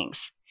 2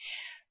 things.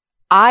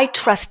 I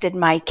trusted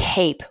my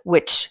cape,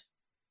 which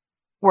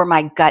were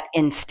my gut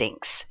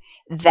instincts,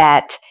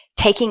 that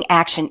taking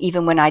action,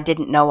 even when I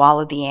didn't know all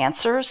of the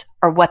answers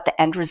or what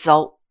the end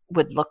result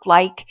would look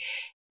like,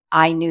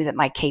 I knew that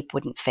my cape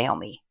wouldn't fail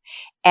me,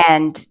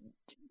 and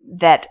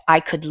that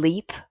I could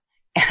leap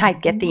and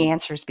I'd get the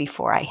answers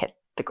before I hit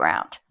the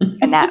ground.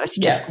 And that was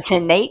just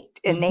an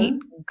innate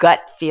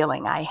gut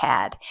feeling I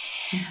had.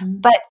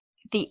 But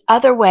the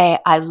other way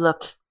I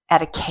look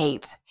at a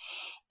cape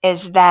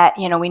is that,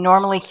 we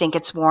normally think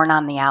it's worn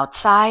on the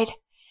outside.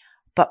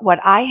 But what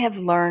I have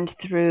learned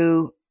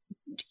through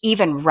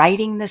even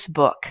writing this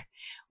book,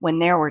 when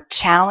there were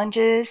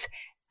challenges,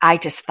 I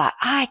just thought,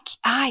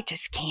 I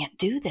just can't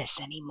do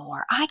this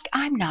anymore.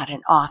 I'm not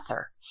an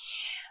author.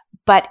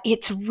 But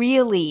it's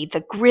really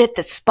the grit,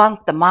 the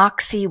spunk, the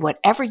moxie,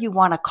 whatever you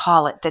want to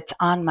call it, that's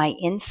on my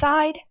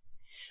inside.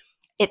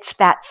 It's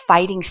that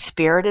fighting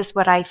spirit is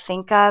what I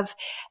think of,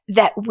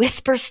 that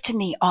whispers to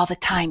me all the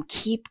time,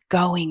 keep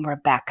going,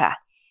 Rebecca,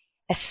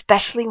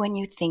 especially when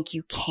you think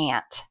you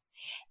can't.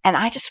 And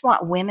I just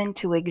want women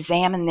to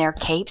examine their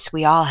capes.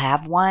 We all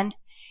have one.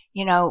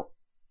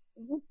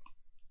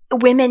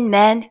 Women,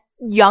 men,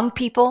 young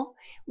people,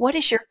 what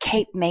is your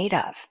cape made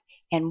of?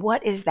 And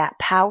what is that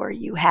power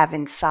you have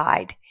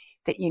inside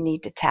that you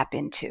need to tap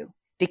into?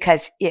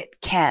 Because it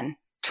can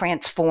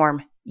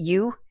transform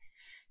you,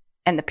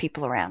 and the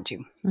people around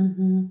you.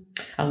 Mm-hmm.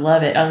 I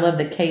love it. I love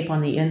the cape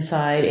on the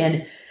inside.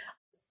 And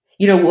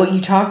what you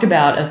talked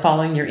about of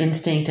following your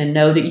instinct and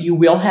know that you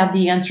will have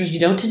the answers. You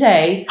don't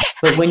today,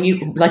 but when you,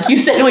 like you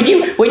said, when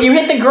you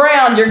hit the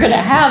ground, you're going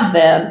to have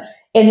them.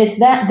 And it's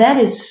that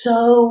is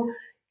so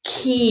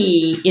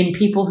key in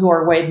people who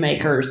are wave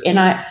makers. And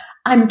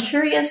I'm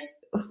curious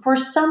for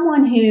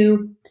someone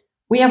who,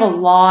 we have a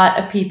lot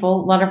of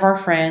people, a lot of our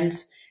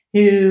friends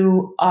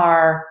who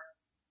are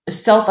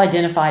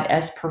self-identified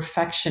as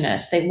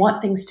perfectionists. They want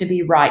things to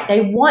be right.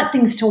 They want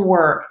things to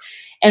work.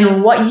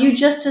 And what you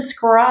just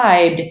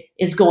described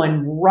is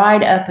going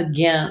right up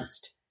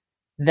against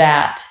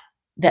that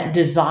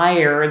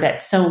desire that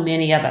so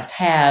many of us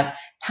have.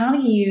 How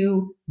do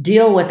you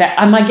deal with that?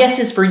 My guess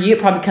is for you,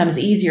 it probably becomes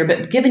easier,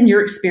 but given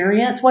your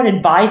experience, what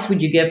advice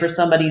would you give for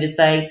somebody to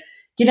say,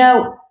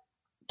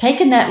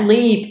 taking that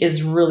leap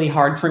is really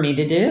hard for me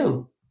to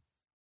do?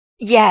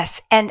 Yes.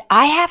 And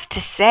I have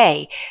to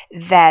say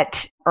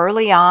that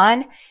early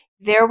on,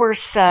 there were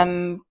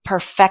some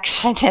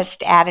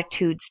perfectionist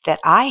attitudes that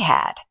I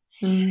had.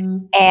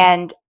 Mm-hmm.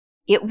 And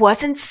it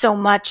wasn't so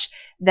much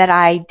that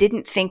I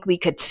didn't think we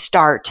could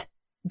start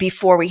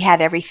before we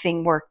had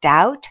everything worked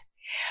out,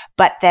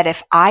 but that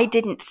if I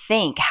didn't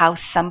think how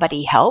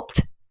somebody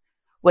helped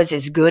was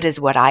as good as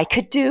what I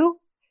could do,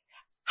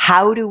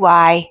 how do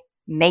I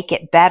make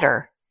it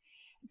better?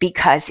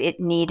 Because it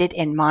needed,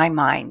 in my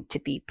mind, to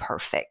be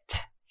perfect.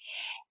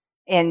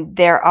 And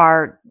there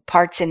are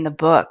parts in the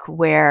book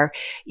where,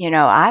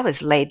 I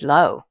was laid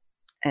low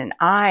and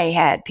I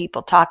had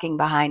people talking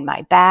behind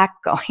my back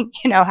going,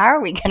 how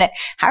are we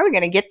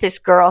going to get this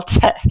girl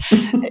to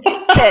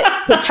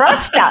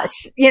trust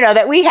us,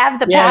 that we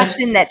have the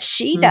passion that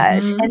she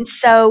does. And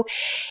so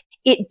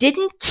it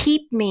didn't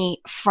keep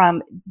me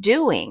from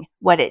doing.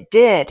 What it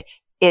did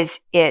is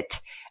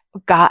it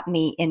got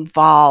me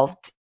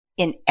involved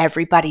in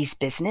everybody's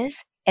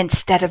business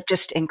instead of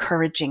just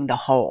encouraging the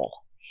whole.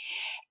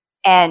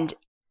 And,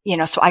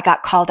 so I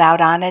got called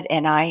out on it,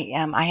 and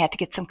I had to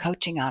get some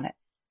coaching on it.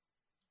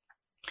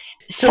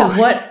 So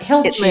what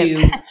helped you?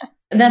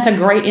 That's a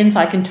great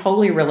insight. I can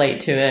totally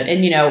relate to it.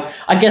 And,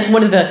 I guess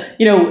one of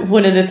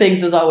the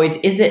things is always,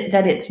 is it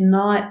that it's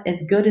not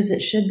as good as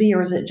it should be,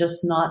 or is it just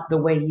not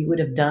the way you would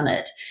have done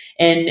it?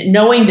 And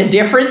knowing the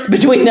difference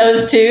between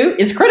those two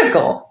is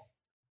critical.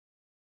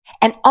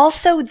 And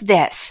also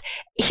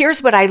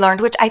here's what I learned,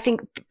 which I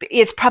think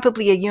is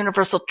probably a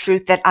universal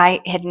truth that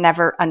I had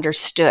never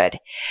understood.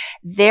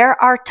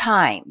 There are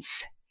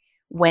times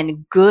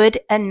when good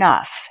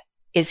enough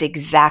is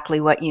exactly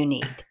what you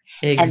need.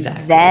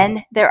 Exactly. And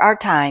then there are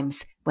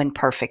times when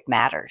perfect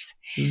matters.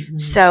 Mm-hmm.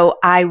 So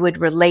I would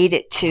relate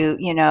it to,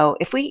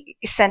 if we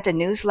sent a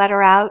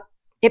newsletter out,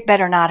 it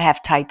better not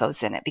have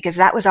typos in it because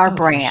that was our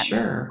brand,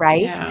 sure.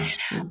 Right? Yeah.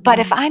 Mm-hmm. But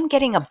if I'm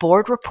getting a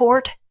board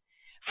report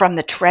from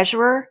the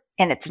treasurer,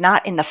 and it's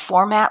not in the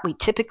format we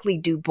typically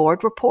do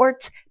board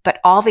reports, but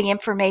all the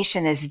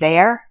information is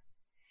there,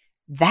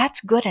 that's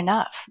good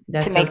enough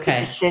to make the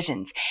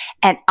decisions.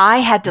 And I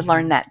had to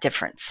learn that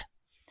difference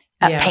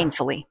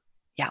painfully.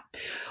 Yeah.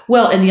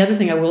 Well, and the other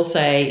thing I will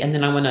say, and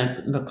then I want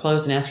to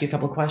close and ask you a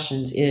couple of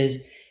questions,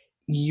 is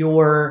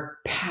your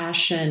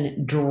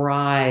passion,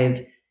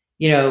 drive,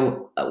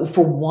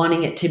 for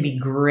wanting it to be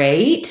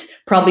great,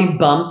 probably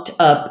bumped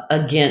up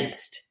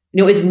against,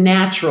 is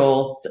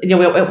natural.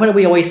 What do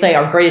we always say?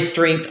 Our greatest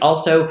strength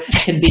also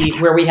can be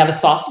where we have a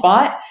soft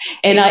spot.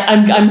 And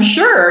I'm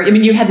sure,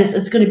 you had this,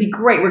 it's going to be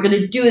great. We're going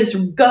to do this.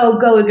 Go.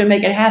 We're going to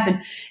make it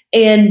happen.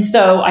 And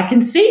so I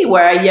can see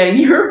where,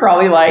 you're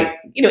probably like,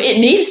 it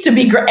needs to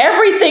be great.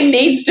 Everything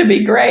needs to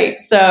be great.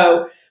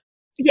 So.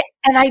 Yeah.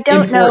 And I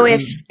don't know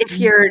if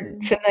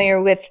you're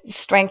familiar with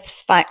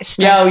strengths.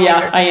 Oh,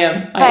 yeah, I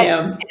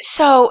am.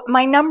 So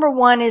my number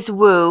one is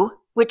woo,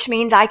 which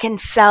means I can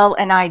sell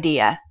an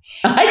idea.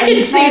 I can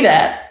see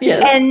that.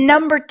 Yes. And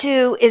number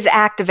two is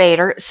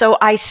activator. So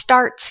I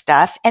start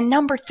stuff. And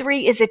number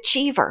three is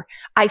achiever.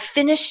 I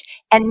finish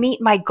and meet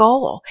my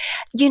goal.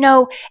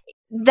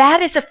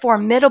 That is a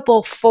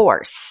formidable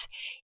force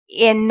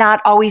in not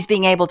always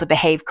being able to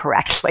behave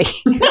correctly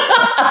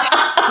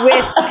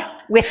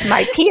with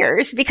my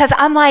peers, because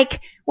I'm like,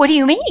 what do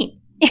you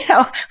mean?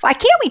 Why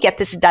can't we get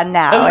this done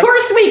now? Of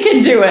course we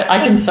can do it. I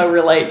can so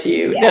relate to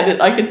you. Yeah.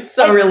 I can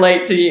so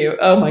relate to you.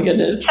 Oh my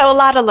goodness. So a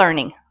lot of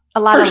learning.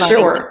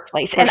 Took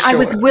place. And I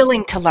was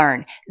willing to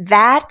learn.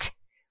 That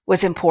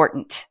was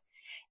important.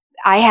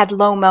 I had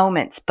low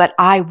moments, but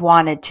I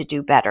wanted to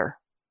do better.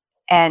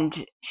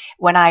 And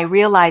when I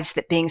realized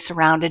that being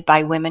surrounded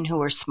by women who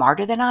were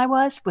smarter than I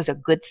was a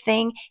good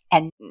thing,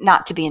 and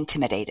not to be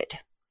intimidated.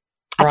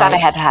 I thought I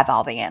had to have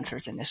all the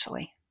answers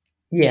initially.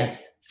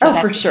 Yes. So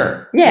for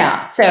sure.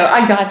 Yeah. So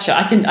I gotcha.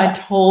 I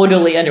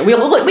totally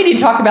we need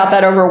to talk about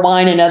that over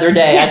wine another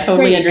day. Yeah, I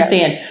totally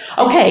understand.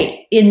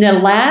 Okay. In the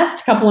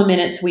last couple of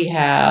minutes we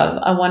have,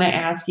 I want to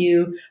ask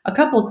you a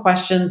couple of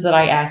questions that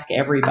I ask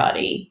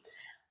everybody.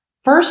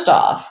 First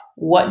off,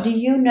 what do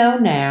you know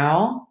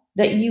now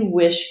that you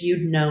wish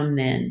you'd known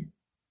then?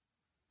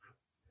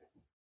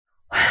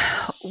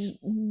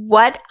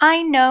 What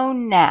I know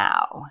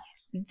now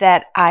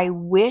that I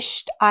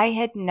wished I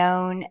had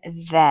known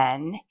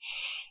then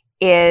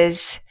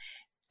is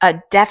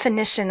a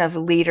definition of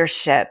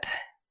leadership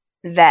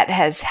that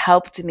has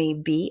helped me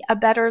be a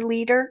better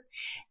leader.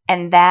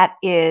 And that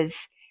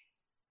is,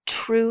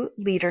 true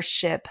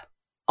leadership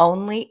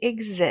only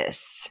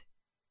exists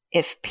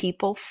if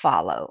people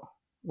follow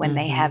when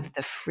they have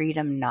the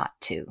freedom not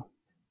to.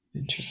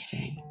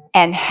 Interesting.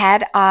 And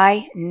had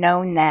I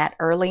known that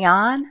early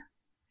on,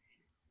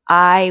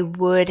 I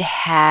would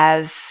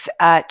have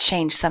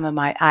changed some of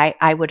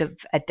I would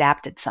have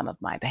adapted some of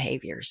my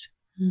behaviors.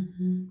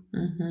 Mm-hmm.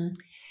 Mm-hmm.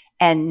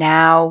 And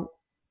now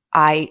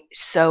I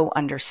so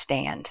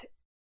understand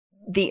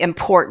the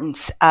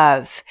importance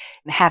of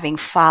having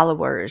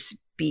followers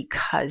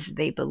because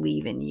they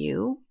believe in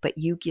you, but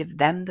you give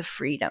them the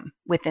freedom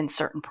within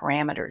certain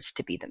parameters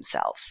to be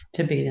themselves.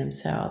 To be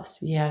themselves.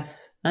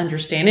 Yes.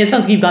 Understand. It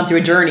sounds like you've gone through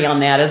a journey on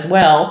that as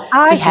well.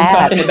 I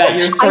have. Talking about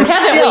your story.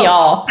 Haven't we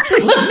all?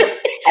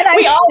 And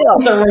we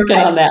all are working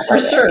on that for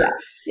sure.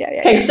 Yeah.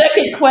 Okay.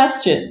 Second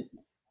question.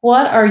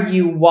 What are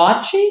you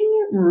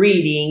watching,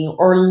 reading,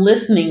 or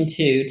listening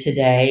to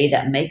today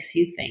that makes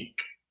you think?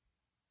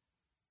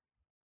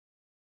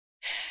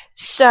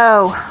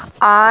 So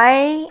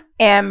I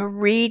am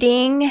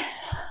reading,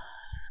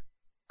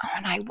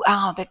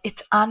 but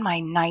it's on my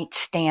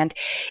nightstand.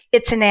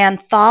 It's an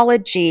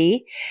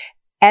anthology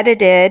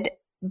edited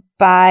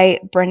by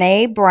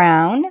Brene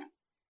Brown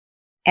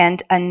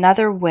and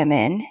another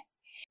woman.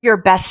 Your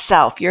best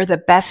self. You're the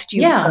best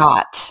you've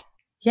got.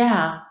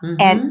 Yeah. Mm-hmm.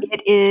 And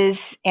it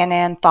is an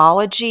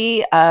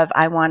anthology of,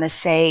 I want to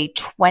say,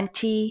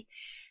 20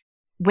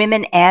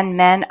 women and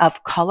men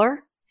of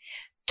color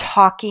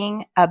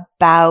talking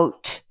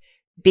about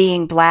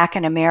being Black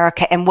in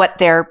America and what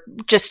their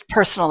just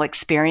personal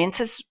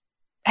experiences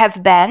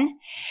have been.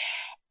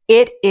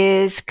 It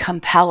is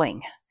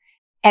compelling.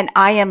 And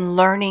I am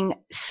learning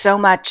so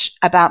much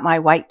about my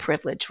white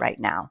privilege right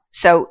now.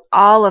 So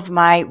all of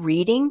my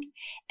reading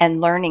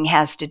and learning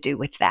has to do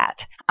with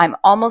that. I'm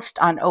almost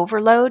on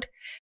overload,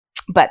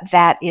 but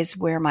that is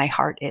where my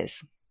heart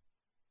is.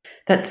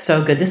 That's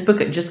so good. This book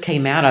just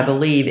came out, I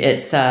believe.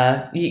 It's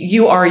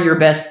You Are Your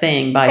Best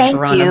Thing by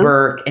Tarana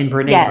Burke and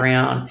Brene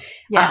Brown.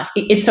 Yes.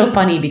 It's so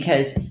funny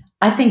because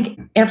I think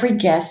every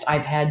guest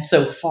I've had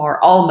so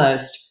far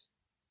almost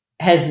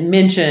has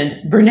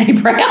mentioned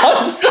Brene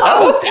Brown.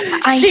 So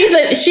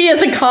she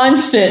is a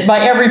constant by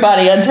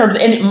everybody in terms,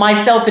 and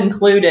myself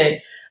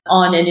included,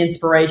 on an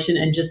inspiration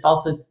and just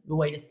also the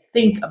way to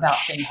think about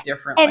things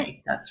differently. And,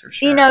 that's for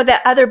sure. You know,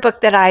 the other book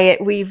that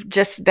we've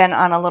just been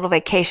on a little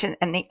vacation,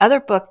 and the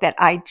other book that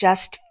I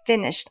just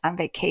finished on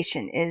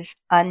vacation is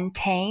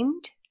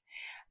Untamed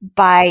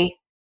by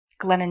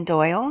Glennon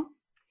Doyle.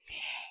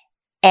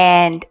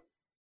 And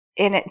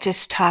it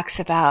just talks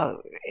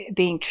about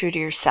being true to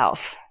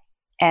yourself.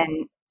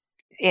 And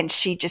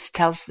she just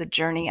tells the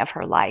journey of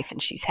her life,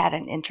 and she's had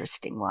an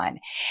interesting one.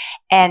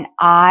 And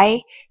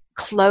I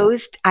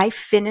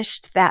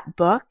finished that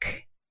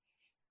book,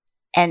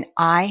 and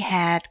I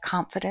had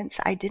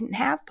confidence I didn't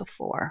have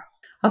before.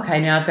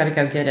 Okay, now I've got to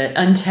go get it.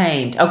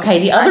 Untamed. Okay,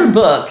 the other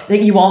book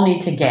that you all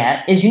need to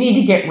get is you need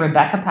to get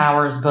Rebecca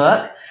Power's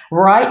book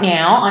right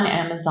now on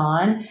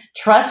Amazon,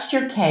 Trust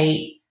Your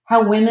Kate,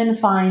 How Women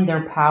Find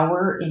Their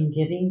Power in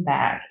Giving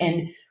Back.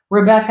 And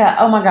Rebecca,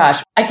 oh my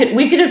gosh,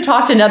 we could have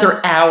talked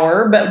another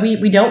hour, but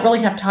we don't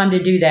really have time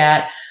to do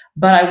that.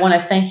 But I want to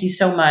thank you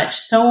so much.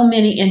 So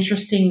many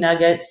interesting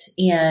nuggets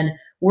and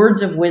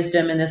words of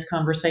wisdom in this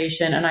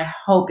conversation. And I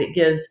hope it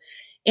gives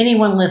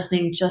anyone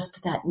listening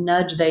just that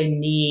nudge they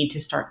need to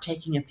start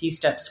taking a few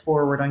steps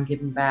forward on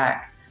giving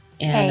back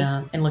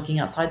and looking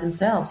outside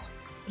themselves.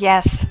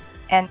 Yes.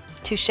 And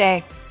touche.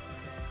 Yes.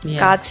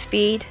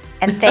 Godspeed.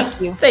 And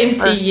thank you. Same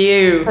to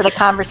you. For the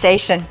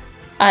conversation.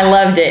 I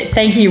loved it.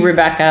 Thank you,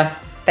 Rebecca.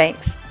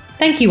 Thanks.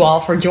 Thank you all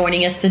for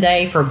joining us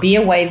today for Be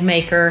a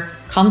Wavemaker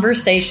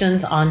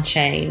Conversations on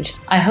Change.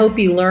 I hope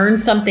you learned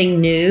something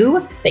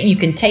new that you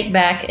can take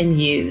back and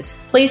use.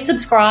 Please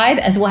subscribe,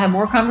 as we'll have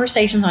more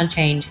conversations on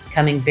change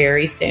coming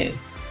very soon.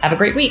 Have a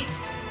great week.